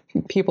think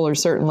people are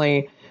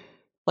certainly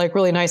like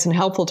really nice and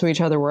helpful to each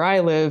other where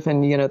I live,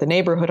 and the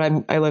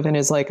neighborhood I live in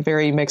is like a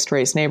very mixed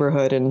race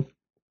neighborhood, and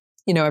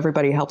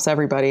everybody helps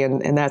everybody,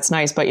 and that's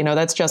nice. But,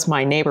 that's just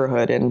my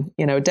neighborhood. And,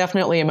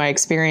 definitely my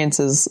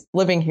experiences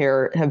living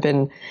here have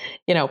been,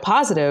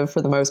 positive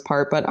for the most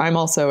part, but I'm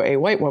also a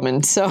white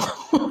woman. So,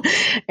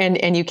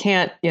 and you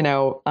can't, you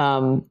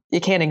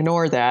can't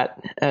ignore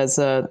that as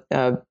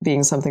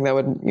being something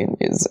that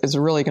is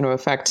really going to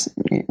affect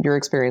your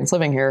experience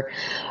living here.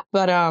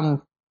 But,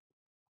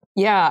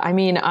 yeah, I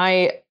mean,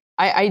 I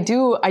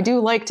do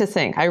like to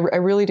think, I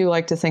really do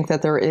like to think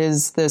that there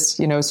is this,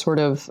 sort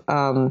of,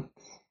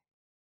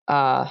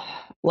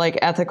 like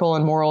ethical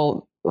and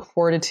moral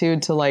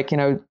fortitude to, like,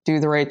 do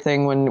the right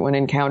thing when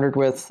encountered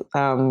with,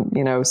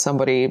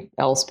 somebody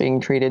else being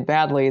treated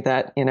badly,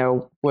 that,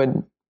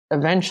 would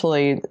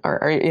eventually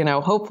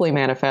or hopefully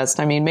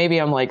manifest. I mean,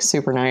 maybe I'm like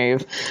super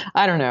naive.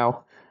 I don't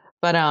know.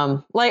 But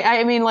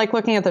I mean,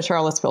 looking at the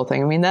Charlottesville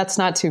thing, I mean, that's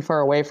not too far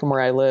away from where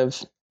I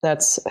live.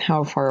 That's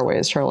how far away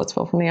is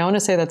Charlottesville from me? I want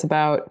to say that's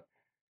about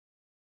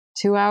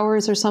 2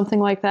 hours or something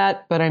like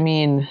that. But I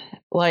mean,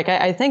 like,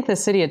 I think the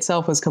city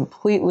itself was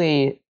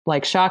completely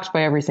like shocked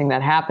by everything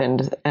that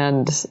happened.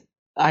 And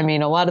I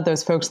mean, a lot of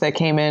those folks that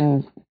came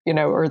in,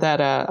 or that,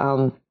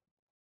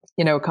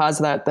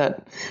 caused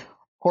that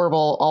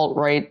horrible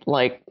alt-right,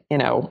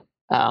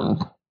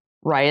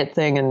 riot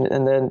thing.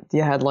 And then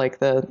you had like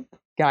the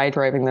guy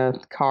driving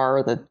the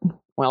car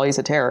he's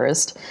a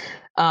terrorist.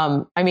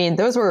 I mean,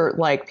 those were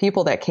like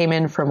people that came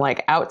in from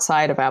like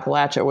outside of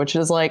Appalachia, which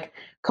is like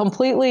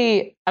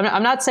completely,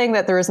 I'm not saying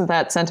that there isn't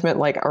that sentiment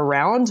like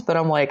around, but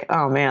I'm like,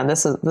 oh man,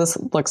 this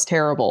looks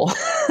terrible.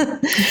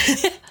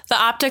 The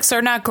optics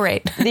are not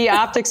great. The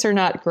optics are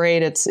not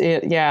great.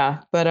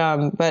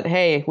 But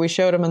hey, we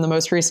showed them in the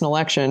most recent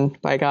election,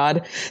 by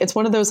God. It's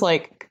one of those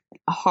like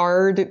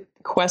hard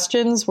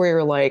questions where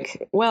you're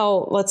like,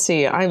 well, let's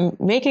see, I'm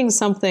making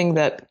something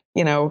that,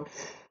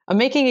 I'm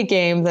making a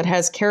game that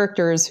has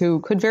characters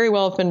who could very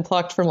well have been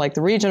plucked from like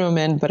the region I'm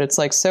in, but it's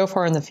like so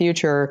far in the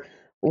future.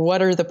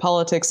 What are the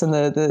politics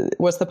and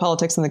what's the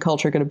politics and the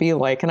culture going to be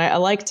like? And I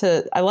like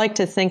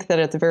to think that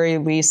at the very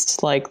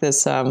least, like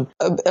this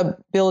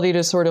ability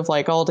to sort of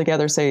like all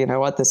together say, you know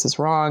what, this is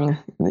wrong.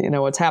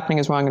 What's happening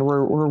is wrong. And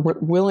we're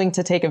willing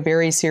to take a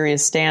very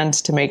serious stand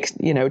to make,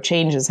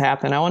 changes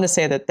happen. I want to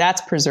say that that's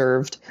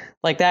preserved,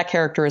 like that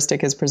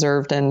characteristic is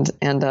preserved and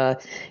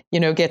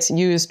gets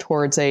used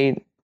towards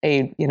a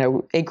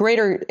really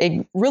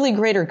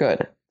greater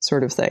good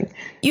sort of thing.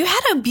 You had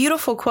a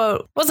beautiful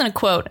quote. It wasn't a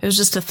quote. It was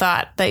just a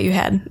thought that you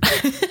had.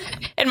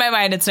 In my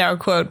mind, it's now a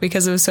quote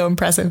because it was so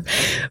impressive.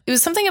 It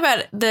was something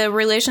about the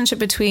relationship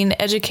between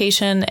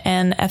education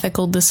and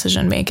ethical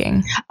decision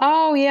making.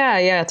 Oh,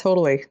 yeah,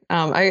 totally.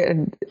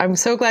 I'm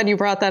so glad you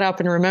brought that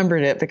up and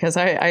remembered it because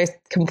I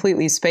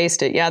completely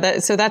spaced it. Yeah,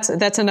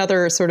 that's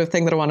another sort of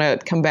thing that I want to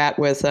combat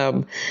with,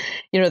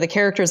 the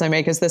characters I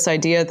make is this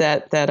idea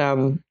that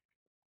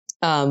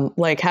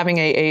like having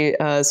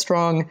a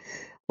strong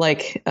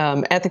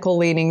ethical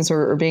leanings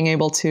or being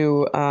able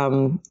to,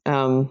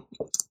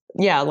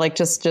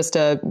 just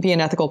be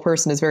an ethical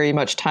person is very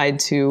much tied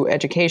to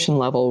education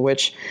level,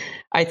 which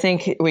I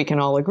think we can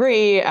all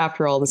agree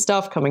after all the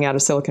stuff coming out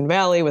of Silicon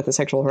Valley with the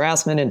sexual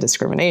harassment and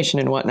discrimination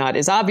and whatnot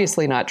is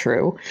obviously not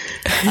true.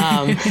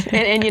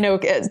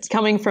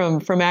 Coming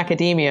from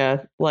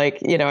academia,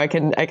 I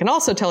can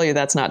also tell you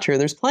that's not true.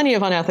 There's plenty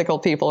of unethical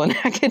people in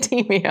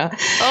academia.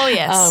 Oh,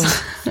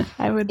 yes.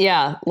 I would.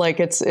 Yeah. Like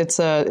it's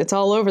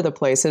all over the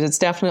place. And it's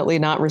definitely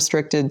not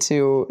restricted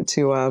to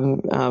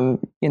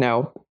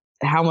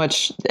how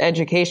much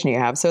education you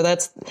have. So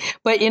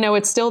but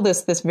it's still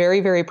this very,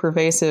 very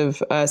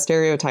pervasive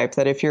stereotype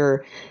that if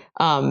you're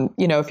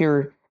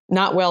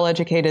not well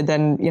educated,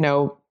 then,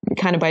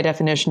 kind of by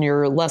definition,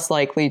 you're less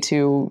likely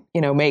to,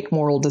 make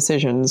moral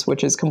decisions,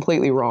 which is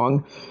completely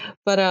wrong.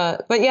 But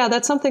yeah,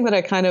 that's something that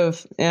I kind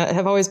of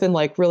have always been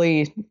like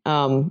really,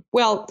 I've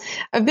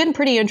been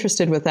pretty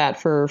interested with that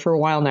for a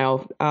while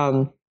now.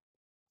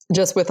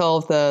 Just with all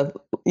of the,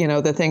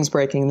 the things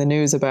breaking the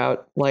news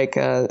about like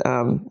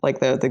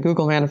the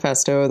Google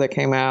manifesto that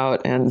came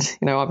out. And,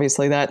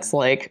 obviously that's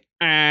like,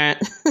 not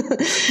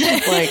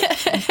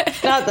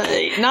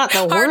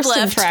the worst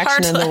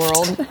infraction in the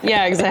world.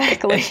 Yeah,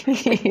 exactly.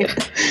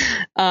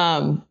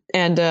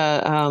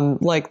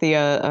 Like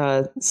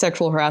the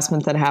sexual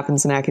harassment that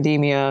happens in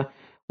academia,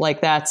 like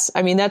that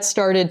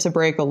started to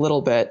break a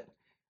little bit.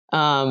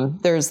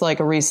 There's like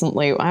a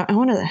recently, I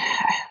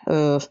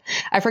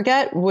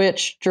forget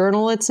which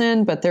journal it's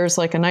in, but there's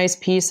like a nice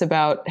piece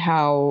about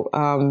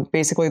how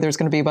basically there's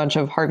going to be a bunch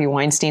of Harvey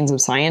Weinsteins of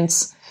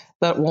science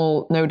that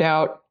will no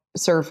doubt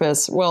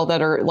surface,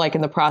 that are like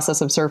in the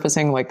process of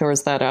surfacing. Like there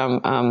was that, I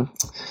want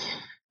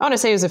to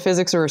say he was a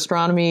physics or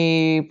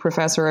astronomy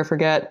professor. I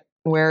forget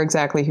where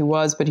exactly he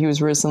was, but he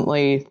was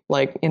recently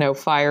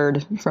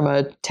fired from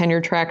a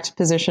tenure track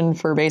position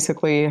for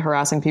basically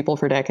harassing people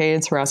for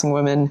decades, harassing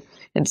women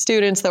and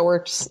students that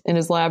worked in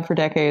his lab for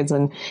decades.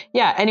 And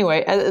yeah,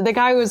 anyway, the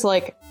guy was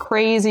like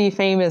crazy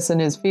famous in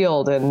his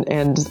field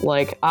and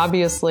like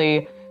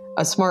obviously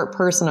a smart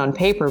person on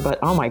paper, but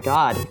oh my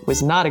God,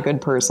 was not a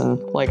good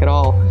person, like at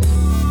all.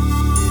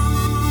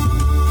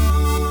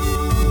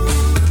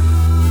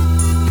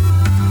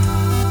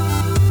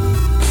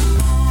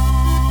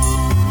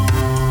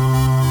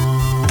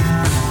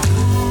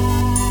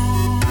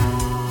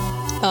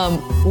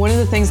 One of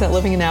the things that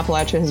living in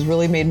Appalachia has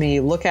really made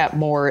me look at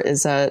more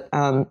is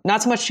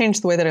not so much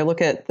change the way that I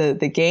look at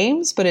the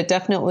games, but it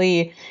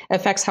definitely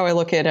affects how I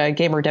look at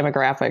gamer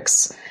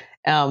demographics,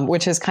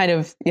 which is kind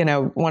of,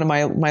 one of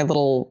my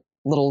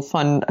little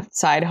fun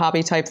side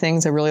hobby type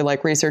things. I really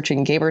like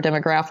researching gamer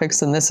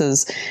demographics. And this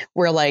is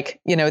where the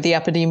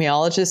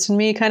epidemiologist in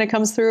me kind of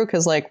comes through.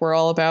 Cause we're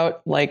all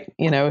about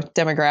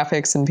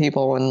demographics and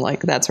people and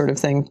that sort of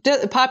thing,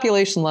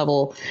 population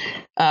level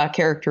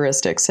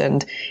characteristics.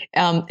 And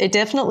it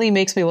definitely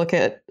makes me look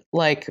at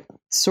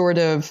sort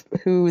of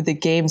who the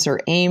games are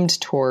aimed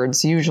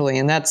towards usually.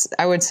 And that's,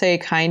 I would say,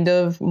 kind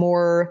of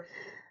more,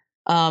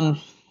 I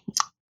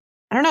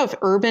don't know if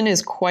urban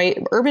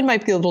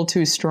might be a little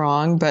too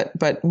strong,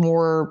 but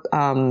more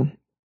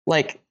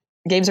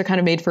games are kind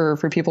of made for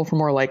people from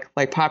more like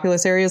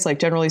populous areas. Like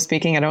generally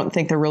speaking, I don't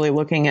think they're really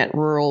looking at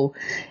rural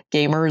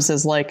gamers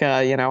as like,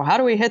 how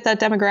do we hit that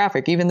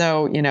demographic? Even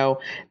though,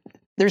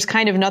 there's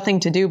kind of nothing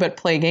to do but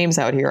play games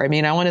out here. I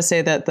mean, I want to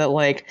say that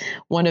like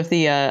one of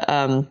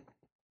the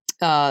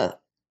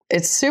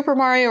it's Super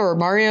Mario or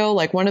Mario,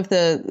 like one of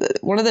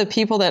the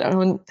people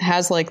that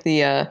has like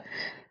the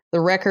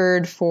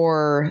record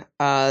for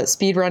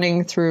speed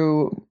running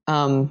through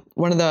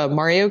one of the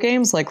Mario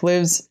games, like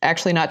lives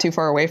actually not too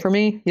far away from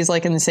me. He's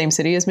like in the same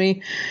city as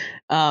me,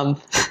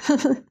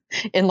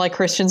 in like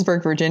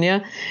Christiansburg,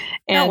 Virginia.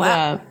 And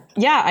wow.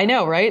 Yeah, I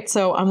know, right?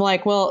 So I'm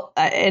like, well,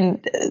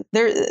 and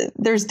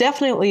there's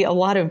definitely a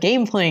lot of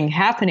game playing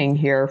happening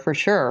here for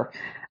sure.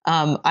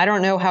 I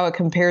don't know how it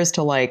compares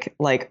to like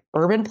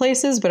urban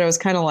places, but I was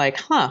kind of like,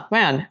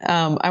 man,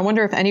 I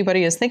wonder if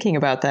anybody is thinking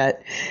about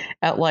that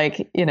at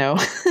like,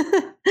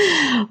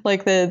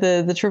 like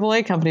the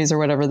AAA companies or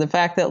whatever. The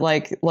fact that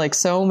like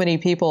so many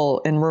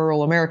people in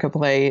rural America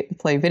play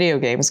video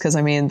games, because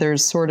I mean,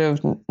 there's sort of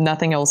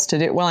nothing else to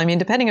do. Well, I mean,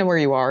 depending on where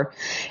you are,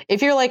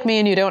 if you're like me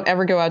and you don't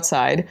ever go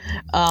outside,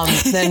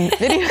 then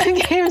video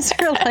games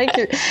are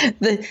like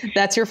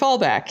that's your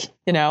fallback,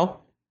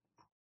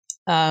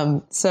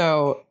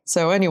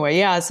 So anyway,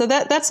 yeah, so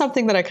that's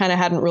something that I kind of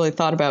hadn't really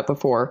thought about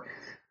before.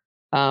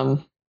 I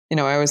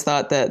always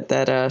thought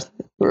that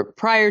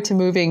prior to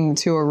moving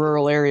to a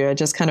rural area, I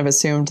just kind of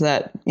assumed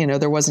that,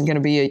 there wasn't going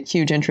to be a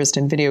huge interest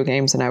in video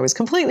games, and I was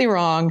completely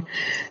wrong.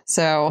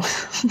 So,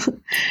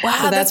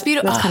 wow, so that's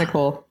beautiful. That's kind of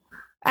cool.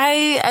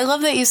 I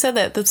love that you said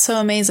that. That's so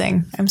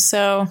amazing. I'm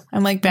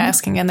like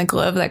basking in the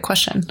glow of that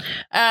question.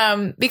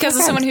 Because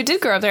as someone who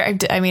did grow up there,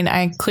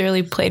 I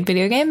clearly played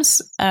video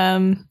games,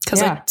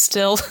 because I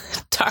still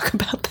talk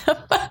about them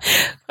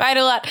quite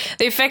a lot.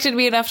 They affected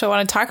me enough to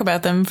want to talk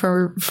about them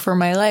for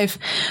my life.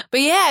 But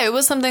yeah, it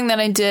was something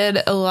that I did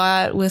a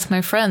lot with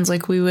my friends.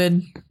 Like we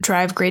would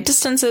drive great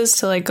distances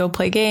to like go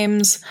play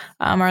games,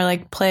 or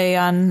like play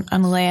on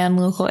LAN,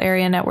 local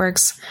area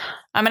networks.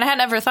 I mean, I had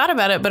never thought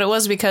about it, but it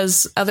was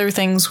because other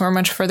things were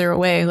much further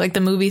away. Like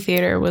the movie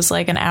theater was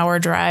like an hour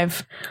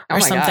drive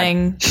or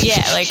something. God.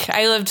 Yeah, like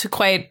I lived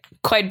quite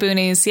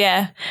boonies.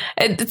 Yeah,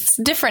 it's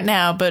different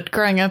now, but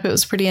growing up, it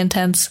was pretty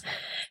intense.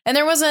 And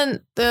there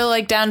wasn't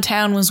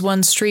downtown was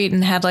one street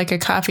and had like a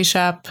coffee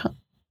shop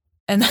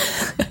and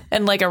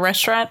and like a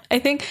restaurant, I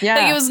think. Yeah.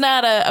 Like it was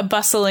not a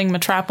bustling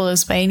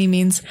metropolis by any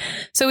means.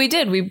 So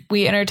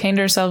we entertained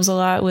ourselves a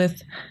lot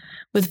with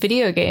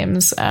video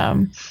games.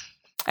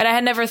 And I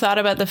had never thought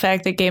about the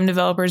fact that game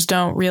developers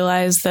don't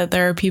realize that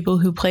there are people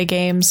who play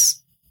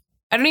games.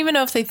 I don't even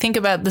know if they think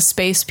about the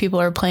space people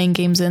are playing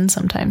games in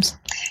sometimes.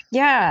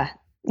 Yeah.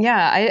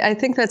 Yeah. I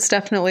think that's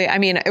definitely, I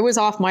mean, it was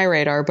off my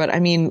radar, but I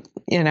mean,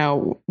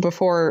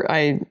 before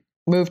I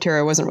moved here,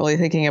 I wasn't really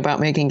thinking about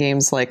making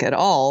games like at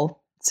all.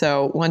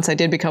 So once I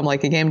did become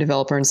like a game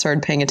developer and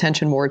started paying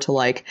attention more to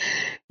like,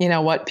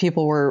 what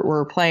people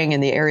were playing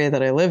in the area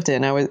that I lived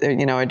in, I was,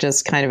 I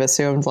just kind of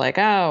assumed like,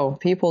 oh,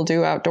 people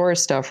do outdoor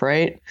stuff,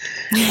 right?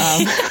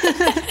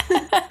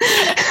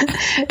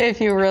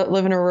 If you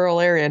live in a rural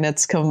area, and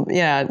it's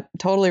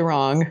totally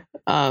wrong.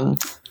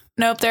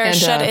 Nope, there are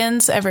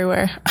shut-ins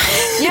everywhere.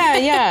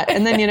 Yeah.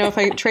 And then, if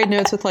I trade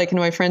notes with like,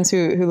 my friends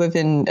who live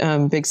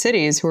in big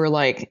cities who are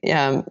like,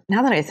 now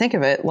that I think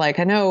of it, like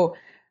I know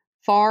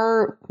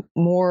far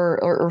more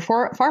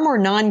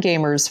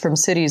non-gamers from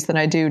cities than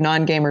I do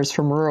non-gamers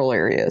from rural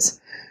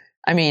areas.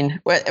 I mean,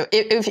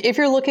 if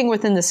you're looking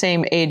within the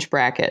same age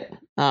bracket,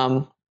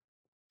 I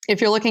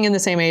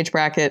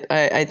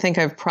think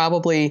I've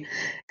probably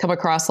come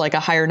across like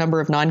a higher number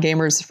of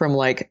non-gamers from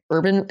like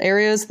urban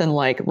areas than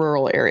like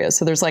rural areas.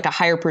 So there's like a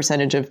higher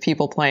percentage of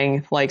people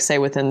playing, like say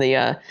within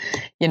the,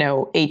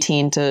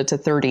 18 to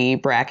 30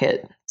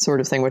 bracket sort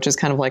of thing, which is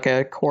kind of like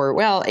a core,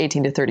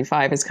 18 to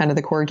 35 is kind of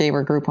the core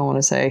gamer group, I want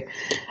to say.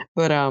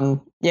 But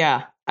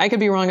yeah, I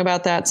could be wrong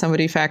about that.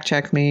 Somebody fact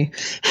check me.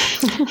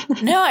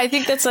 No, I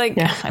think that's like,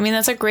 I mean,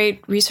 that's a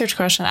great research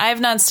question. I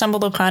have not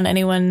stumbled upon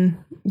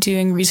anyone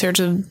doing research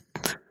of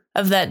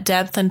that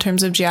depth in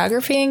terms of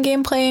geography and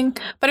game playing,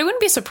 but I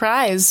wouldn't be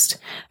surprised.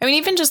 I mean,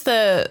 even just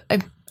I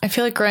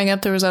feel like growing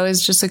up, there was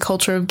always just a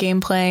culture of game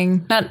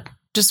playing, not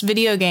just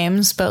video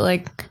games, but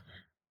like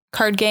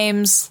card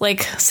games,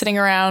 like sitting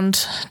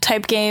around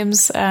type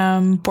games.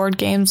 Board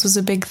games was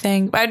a big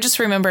thing. I just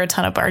remember a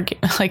ton of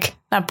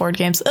not board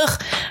games.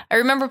 I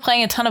remember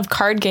playing a ton of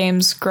card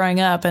games growing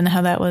up, and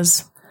how that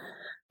was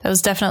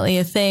definitely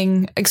a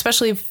thing,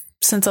 especially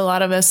since a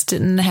lot of us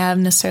didn't have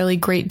necessarily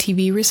great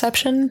TV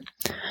reception.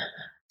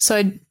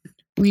 So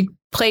we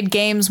played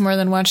games more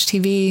than watched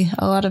TV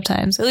a lot of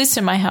times, at least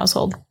in my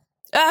household.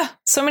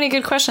 So many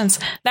good questions.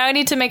 Now I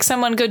need to make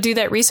someone go do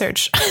that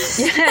research.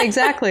 Yeah,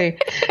 exactly.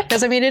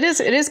 Because I mean, it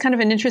is kind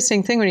of an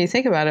interesting thing when you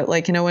think about it.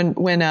 Like,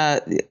 when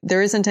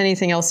there isn't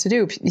anything else to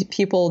do,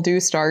 people do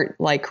start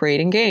like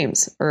creating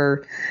games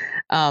or,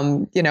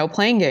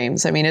 playing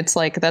games. I mean, it's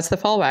like, that's the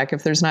fallback.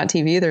 If there's not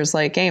TV, there's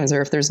like games,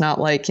 or if there's not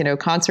like,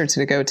 concerts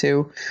to go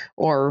to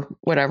or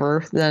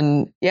whatever,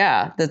 then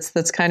yeah, that's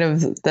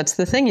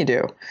the thing you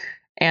do.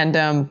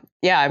 And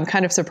yeah, I'm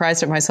kind of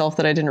surprised at myself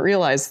that I didn't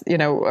realize,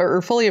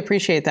 or fully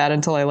appreciate that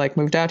until I like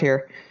moved out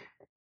here.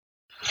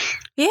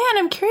 Yeah, and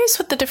I'm curious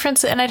what the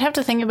difference, and I'd have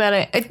to think about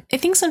it. I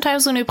think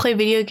sometimes when we play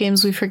video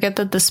games, we forget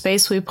that the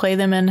space we play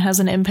them in has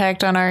an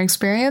impact on our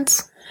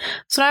experience.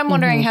 So I'm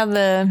wondering how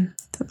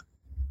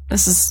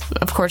this is,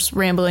 of course,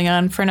 rambling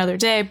on for another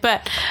day,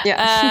 but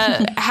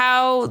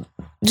how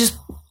just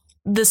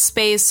the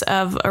space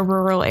of a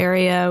rural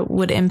area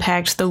would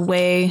impact the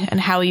way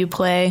and how you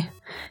play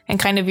and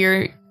kind of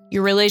your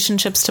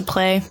relationships to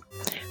play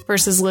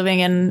versus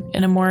living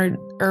in a more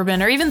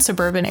urban or even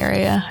suburban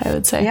area, I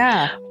would say.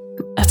 Yeah.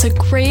 That's a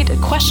great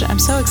question. I'm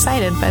so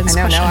excited by this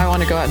question. Now I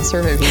want to go out and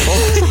survey people.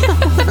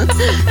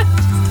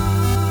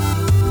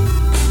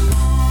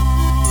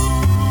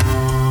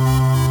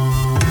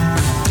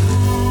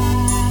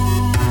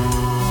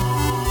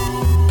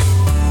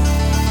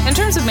 In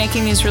terms of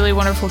making these really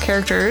wonderful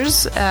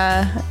characters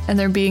and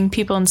there being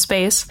people in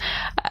space,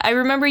 I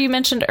remember you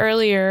mentioned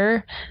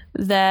earlier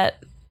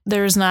that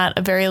there's not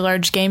a very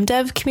large game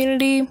dev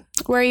community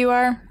where you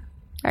are.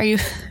 Are you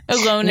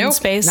alone in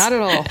space? Not at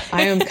all.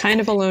 I am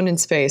kind of alone in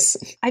space.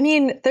 I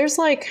mean, there's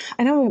I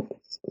know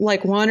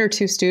one or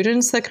two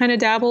students that kind of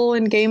dabble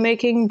in game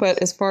making,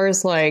 but as far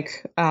as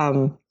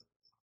hardcore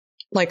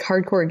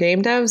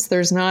game devs,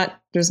 there's not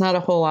a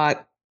whole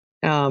lot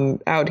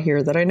out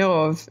here that I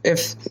know of.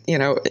 If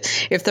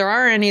there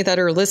are any that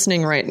are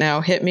listening right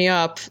now, hit me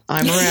up.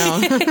 I'm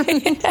around.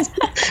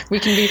 We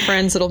can be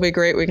friends. It'll be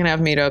great. We can have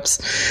meetups.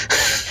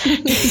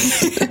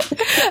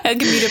 A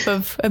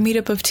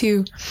meetup of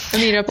two. A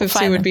meetup of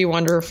two would be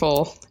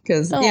wonderful.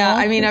 Because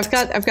I mean, I've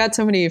got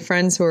so many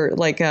friends who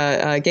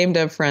are game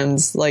dev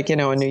friends,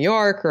 in New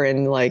York or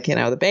in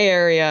the Bay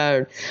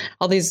Area, or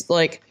all these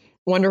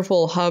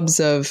wonderful hubs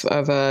of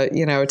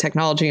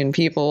technology and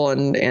people,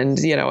 and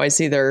I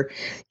see their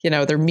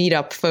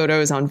meetup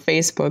photos on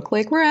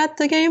Facebook, we're at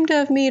the game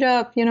dev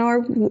meetup, our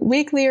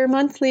weekly or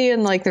monthly,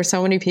 and there's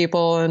so many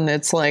people, and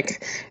it's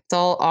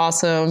all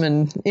awesome,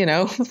 and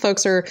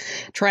folks are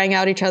trying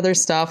out each other's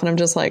stuff, and I'm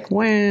just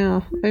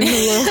wow, I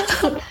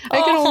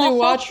can only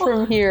watch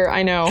from here.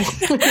 I know.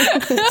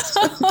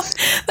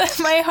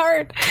 My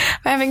heart,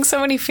 I'm having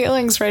so many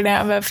feelings right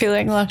now about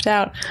feeling left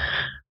out.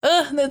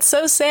 Ugh, that's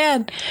so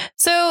sad.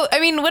 So, I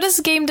mean, what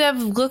does game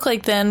dev look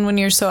like then when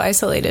you're so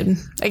isolated,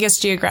 I guess,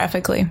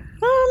 geographically?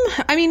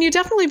 I mean, you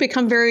definitely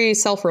become very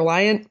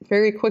self-reliant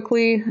very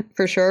quickly,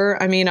 for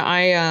sure. I mean,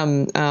 I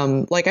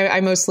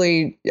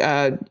mostly,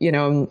 I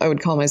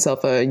would call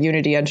myself a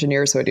Unity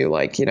engineer. So I do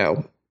all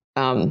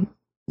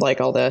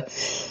the,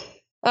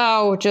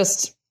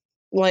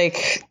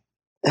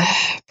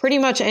 pretty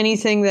much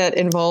anything that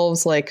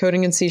involves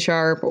coding in C#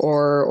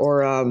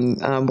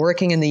 or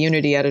working in the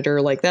Unity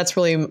editor, that's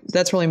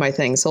really my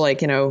thing. So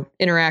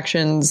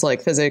interactions,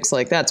 physics,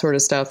 that sort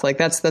of stuff.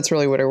 That's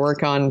really what I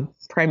work on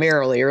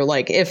primarily. Or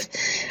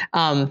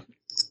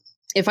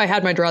if I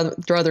had my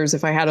druthers,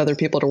 if I had other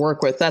people to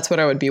work with, that's what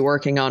I would be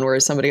working on.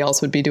 Whereas somebody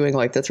else would be doing the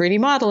 3D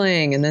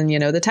modeling, and then,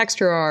 the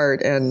texture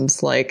art, and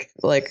the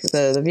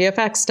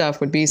VFX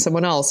stuff would be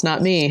someone else,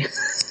 not me,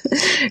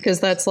 because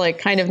that's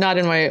kind of not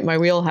in my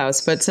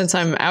wheelhouse. But since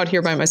I'm out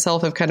here by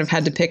myself, I've kind of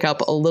had to pick up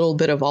a little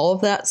bit of all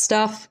of that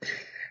stuff.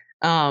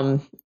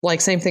 Same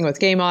thing with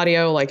game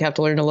audio, you have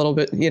to learn a little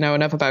bit,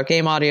 enough about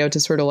game audio to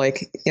sort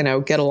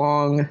of get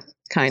along,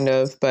 kind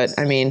of. But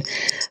I mean,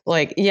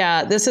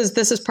 this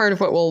is part of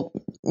what will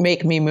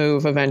make me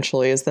move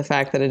eventually, is the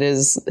fact that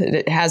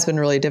it has been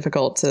really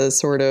difficult to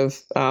sort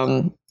of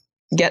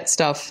get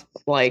stuff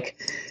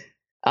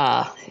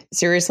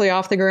seriously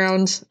off the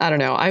ground. I don't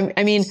know.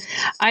 I mean,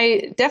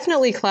 I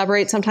definitely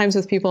collaborate sometimes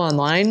with people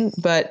online,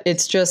 but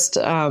it's just,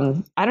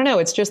 I don't know.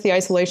 It's just the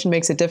isolation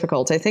makes it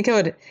difficult. I think it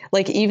would,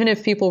 even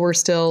if people were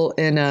still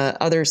in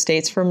other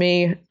states from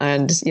me,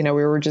 and, we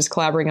were just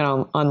collaborating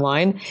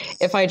online,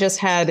 if I just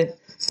had,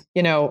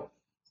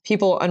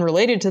 people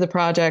unrelated to the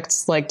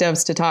projects,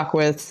 devs to talk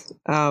with,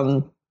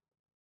 on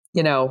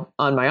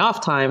my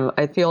off time,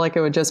 I feel like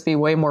it would just be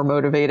way more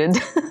motivated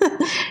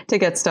to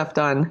get stuff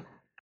done.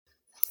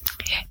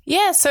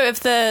 Yeah, so if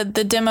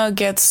the demo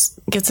gets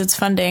its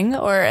funding,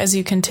 or as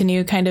you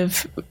continue kind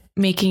of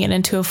making it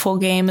into a full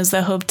game, is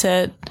the hope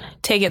to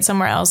take it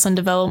somewhere else and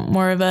develop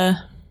more of an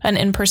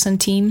in-person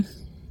team?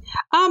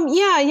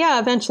 Yeah,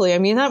 eventually. I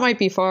mean, that might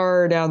be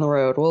far down the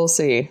road. We'll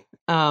see.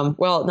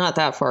 Well, not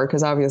that far,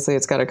 because obviously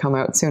it's got to come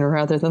out sooner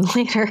rather than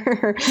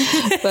later.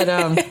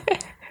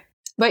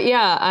 But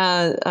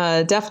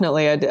yeah,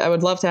 definitely. I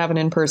would love to have an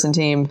in-person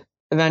team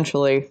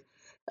eventually.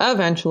 But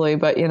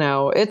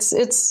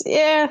it's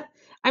yeah.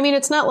 I mean,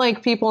 it's not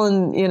like people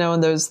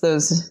in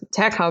those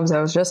tech hubs I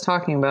was just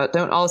talking about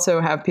don't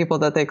also have people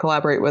that they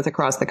collaborate with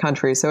across the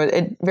country. So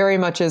it very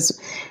much is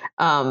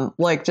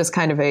just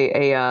kind of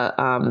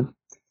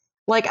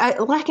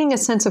lacking a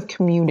sense of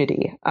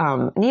community.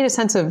 I need a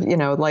sense of,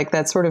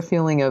 that sort of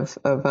feeling of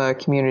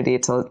community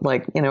to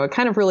it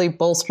kind of really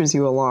bolsters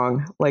you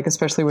along,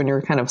 especially when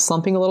you're kind of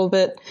slumping a little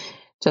bit.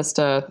 Just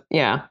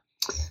yeah.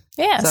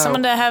 Yeah, so,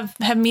 someone to have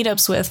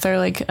meetups with,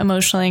 or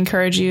emotionally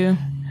encourage you.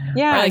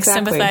 Yeah, or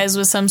exactly. Sympathize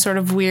with some sort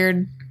of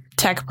weird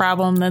tech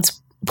problem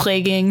that's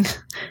plaguing.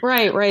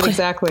 Right,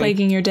 exactly.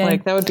 Plaguing your day.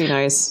 Like, that would be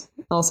nice.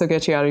 Also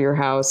get you out of your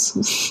house.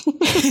 Which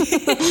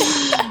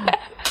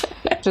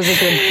is a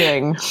good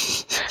thing.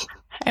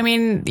 I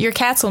mean, your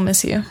cats will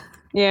miss you.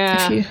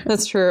 Yeah,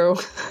 that's true.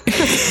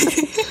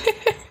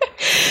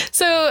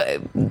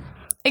 So,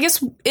 I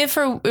guess if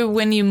or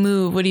when you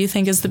move, what do you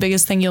think is the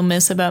biggest thing you'll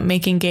miss about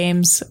making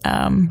games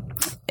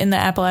in the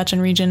Appalachian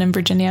region in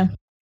Virginia?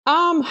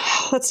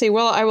 Let's see.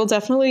 Well, I will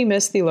definitely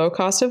miss the low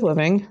cost of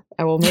living.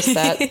 I will miss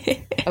that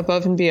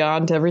above and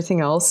beyond everything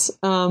else.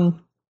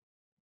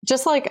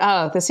 Just like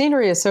the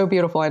scenery is so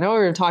beautiful. I know we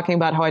were talking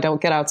about how I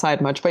don't get outside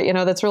much, but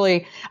that's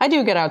really, I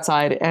do get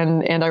outside,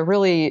 and I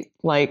really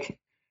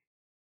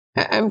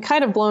I'm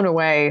kind of blown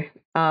away,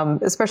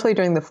 especially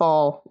during the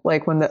fall,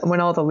 like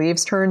when all the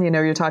leaves turn.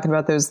 You're talking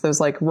about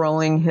those like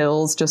rolling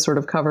hills just sort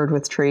of covered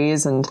with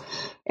trees, and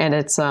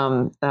it's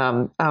oh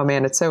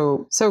man, it's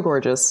so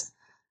gorgeous.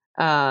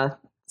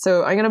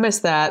 So I'm gonna miss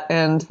that,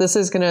 and this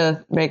is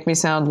gonna make me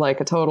sound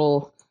like a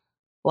total,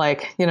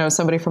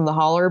 somebody from the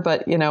holler,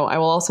 but I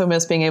will also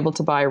miss being able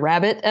to buy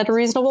rabbit at a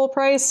reasonable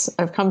price.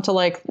 I've come to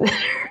like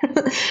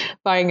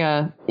buying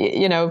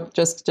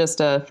just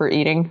for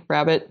eating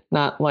rabbit,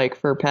 not like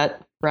for pet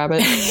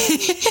rabbit.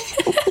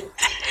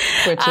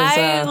 Which is,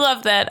 I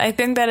love that. I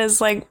think that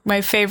is like my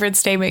favorite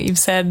statement you've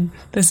said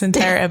this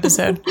entire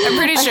episode. I'm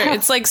pretty sure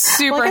it's like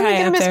super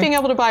high up I miss there. being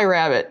able to buy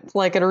rabbit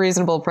like at a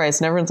reasonable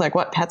price, and everyone's like,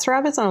 "What, pets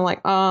rabbits?" And I'm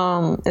like,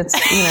 it's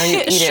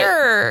you eat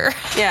sure. it.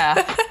 Yeah.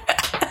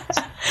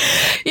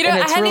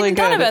 I hadn't even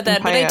thought about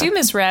that, but I do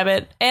miss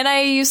rabbit, and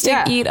I used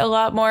to eat a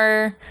lot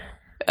more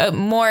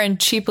and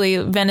cheaply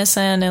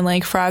venison and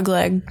like frog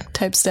leg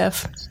type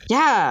stuff.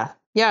 Yeah.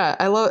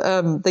 I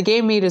love the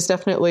game meat is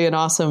definitely an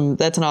awesome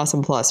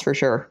plus for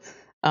sure.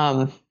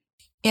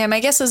 Yeah, my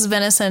guess is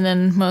venison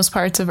in most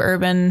parts of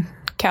urban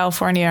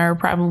California are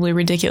probably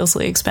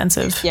ridiculously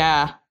expensive.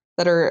 Yeah,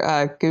 that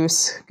are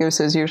goose. Goose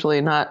is usually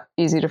not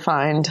easy to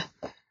find.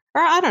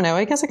 Or I don't know.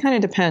 I guess it kind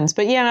of depends.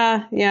 But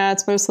yeah,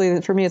 it's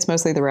mostly, for me, it's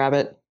mostly the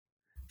rabbit.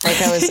 Like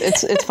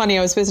it's funny.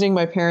 I was visiting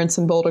my parents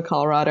in Boulder,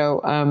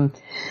 Colorado,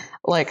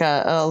 like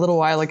a little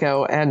while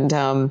ago. And,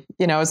 I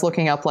was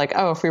looking up like,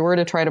 if we were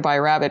to try to buy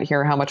a rabbit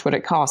here, how much would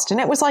it cost?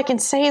 And it was like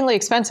insanely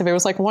expensive. It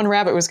was like one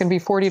rabbit was going to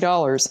be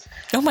 $40.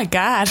 Oh my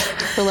God.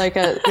 For like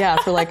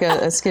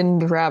a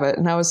skinned rabbit.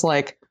 And I was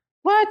like,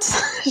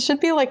 what? It should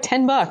be like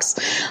 $10.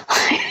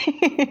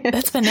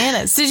 That's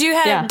bananas. Did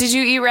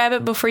you eat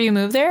rabbit before you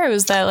moved there? Or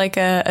was that like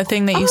a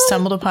thing that you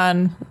stumbled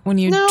upon when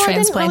you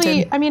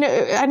transplanted? I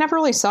never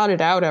really sought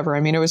it out ever. I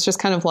mean, it was just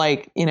kind of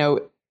like,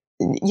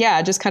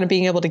 just kind of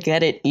being able to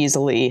get it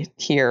easily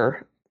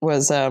here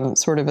was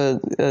sort of a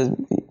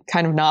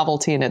kind of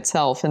novelty in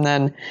itself. And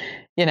then,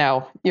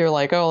 you're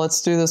like,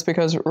 let's do this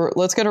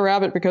let's get a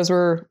rabbit because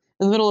we're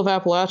in the middle of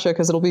Appalachia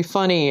because it'll be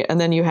funny.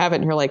 And then you have it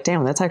and you're like,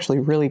 damn, that's actually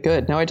really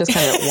good. Now I just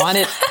kind of want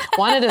it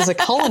as a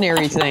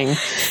culinary thing.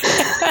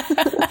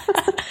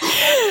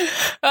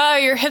 Oh,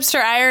 your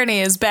hipster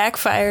irony is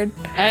backfired.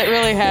 It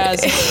really has.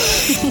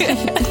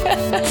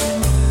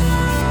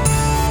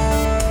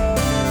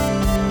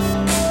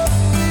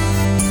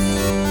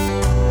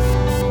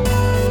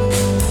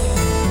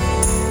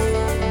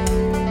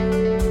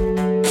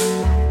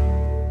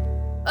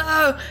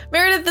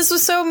 Meredith, this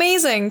was so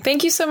amazing.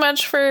 Thank you so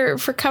much for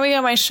coming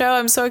on my show.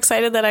 I'm so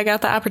excited that I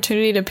got the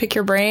opportunity to pick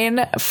your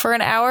brain for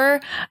an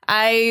hour.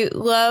 I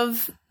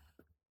love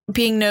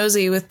being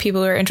nosy with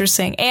people who are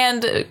interesting,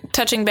 and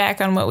touching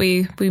back on what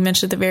we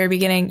mentioned at the very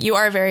beginning. You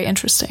are very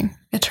interesting,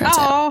 it turns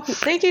out. Oh,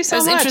 thank you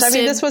so much. I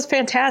mean, this was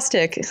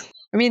fantastic.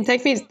 I mean,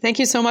 thank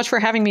you so much for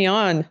having me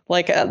on.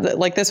 Like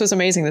this was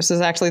amazing. This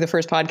is actually the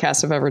first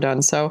podcast I've ever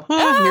done. So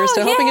here's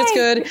to hoping it's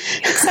good.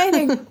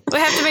 Exciting. I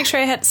have to make sure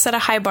I set a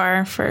high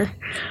bar for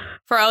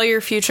all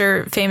your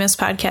future famous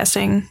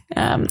podcasting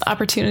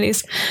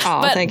opportunities.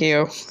 Oh, thank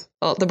you.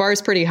 Well, the bar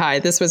is pretty high.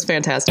 This was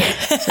fantastic.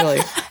 Really.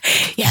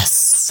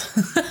 Yes.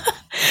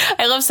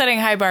 I love setting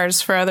high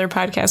bars for other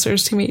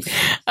podcasters to meet.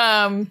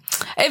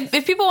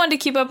 If people want to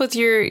keep up with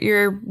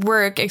your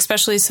work,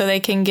 especially so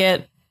they can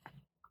get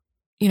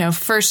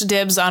first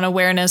dibs on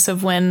awareness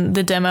of when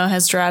the demo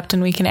has dropped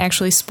and we can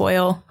actually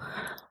spoil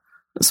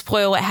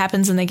what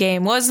happens in the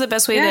game, what is the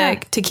best way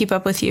to keep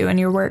up with you and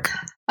your work?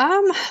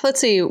 Let's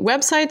see.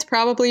 Website's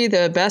probably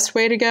the best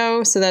way to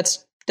go. So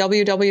that's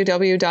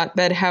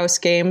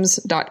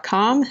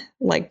www.bedhousegames.com.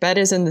 Like bed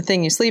is in the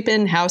thing you sleep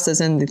in, house is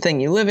in the thing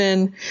you live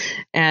in.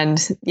 And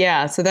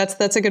so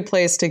that's a good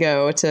place to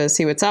go to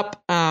see what's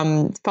up.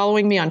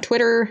 Following me on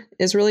Twitter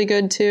is really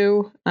good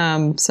too.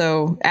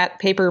 So at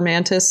Paper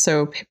Mantis,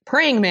 so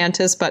praying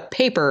mantis, but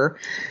paper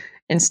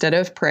instead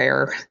of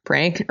praying.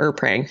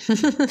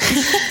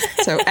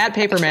 So at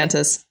Paper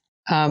Mantis.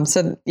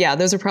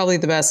 Those are probably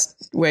the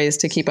best ways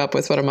to keep up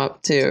with what I'm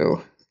up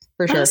to.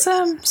 For sure.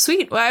 Awesome.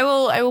 Sweet.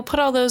 Well, I will put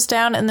all those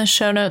down in the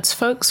show notes,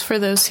 folks, for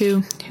those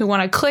who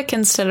want to click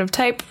instead of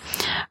type.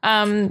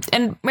 And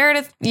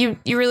Meredith, you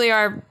really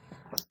are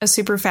a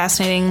super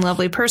fascinating,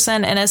 lovely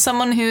person. And as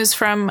someone who's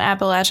from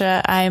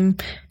Appalachia, I'm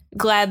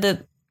glad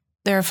that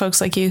there are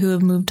folks like you who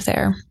have moved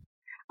there.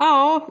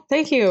 Oh,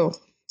 thank you.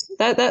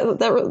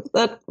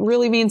 That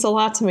really means a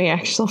lot to me,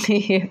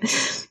 actually.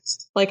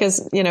 Like,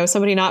 as you know,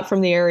 somebody not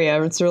from the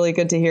area, it's really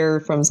good to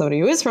hear from somebody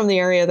who is from the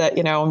area that,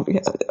 you know,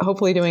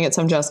 hopefully doing it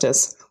some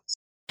justice.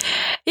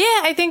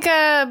 Yeah, I think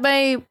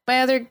my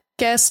other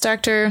guest,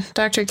 Dr.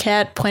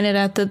 Kat, pointed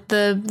out that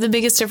the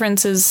biggest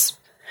difference is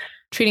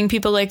treating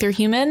people like they're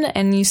human,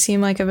 and you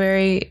seem like a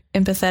very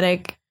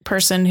empathetic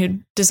person who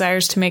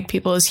desires to make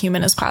people as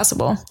human as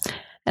possible.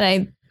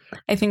 And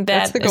I think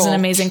that is an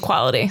amazing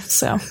quality.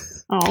 So,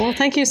 well,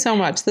 thank you so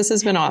much. This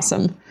has been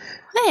awesome.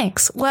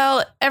 Thanks.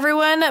 Well,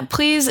 everyone,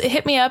 please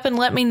hit me up and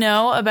let me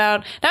know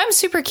about. Now, I'm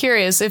super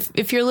curious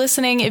if you're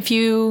listening, if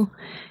you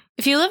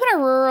live in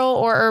a rural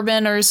or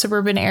urban or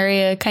suburban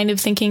area, kind of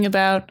thinking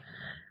about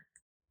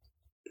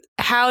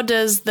how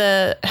does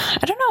I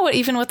don't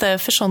know what the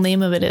official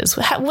name of it is.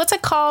 What's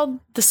it called?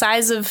 The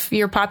size of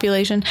your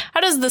population? How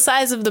does the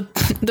size of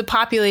the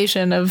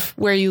population of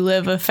where you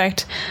live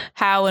affect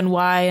how and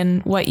why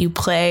and what you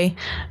play?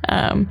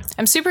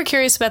 I'm super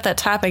curious about that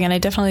topic, and I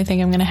definitely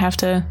think I'm going to have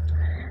to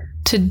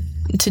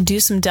do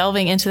some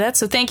delving into that.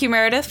 So thank you,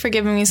 Meredith, for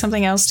giving me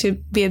something else to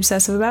be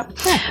obsessive about.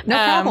 Yeah, no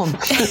problem.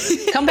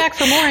 Come back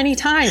for more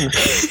anytime.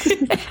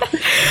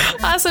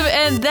 Awesome.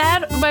 And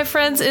that, my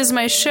friends, is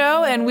my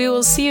show, and we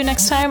will see you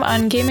next time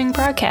on Gaming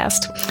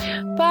Broadcast.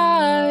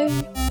 Bye.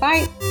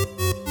 Bye.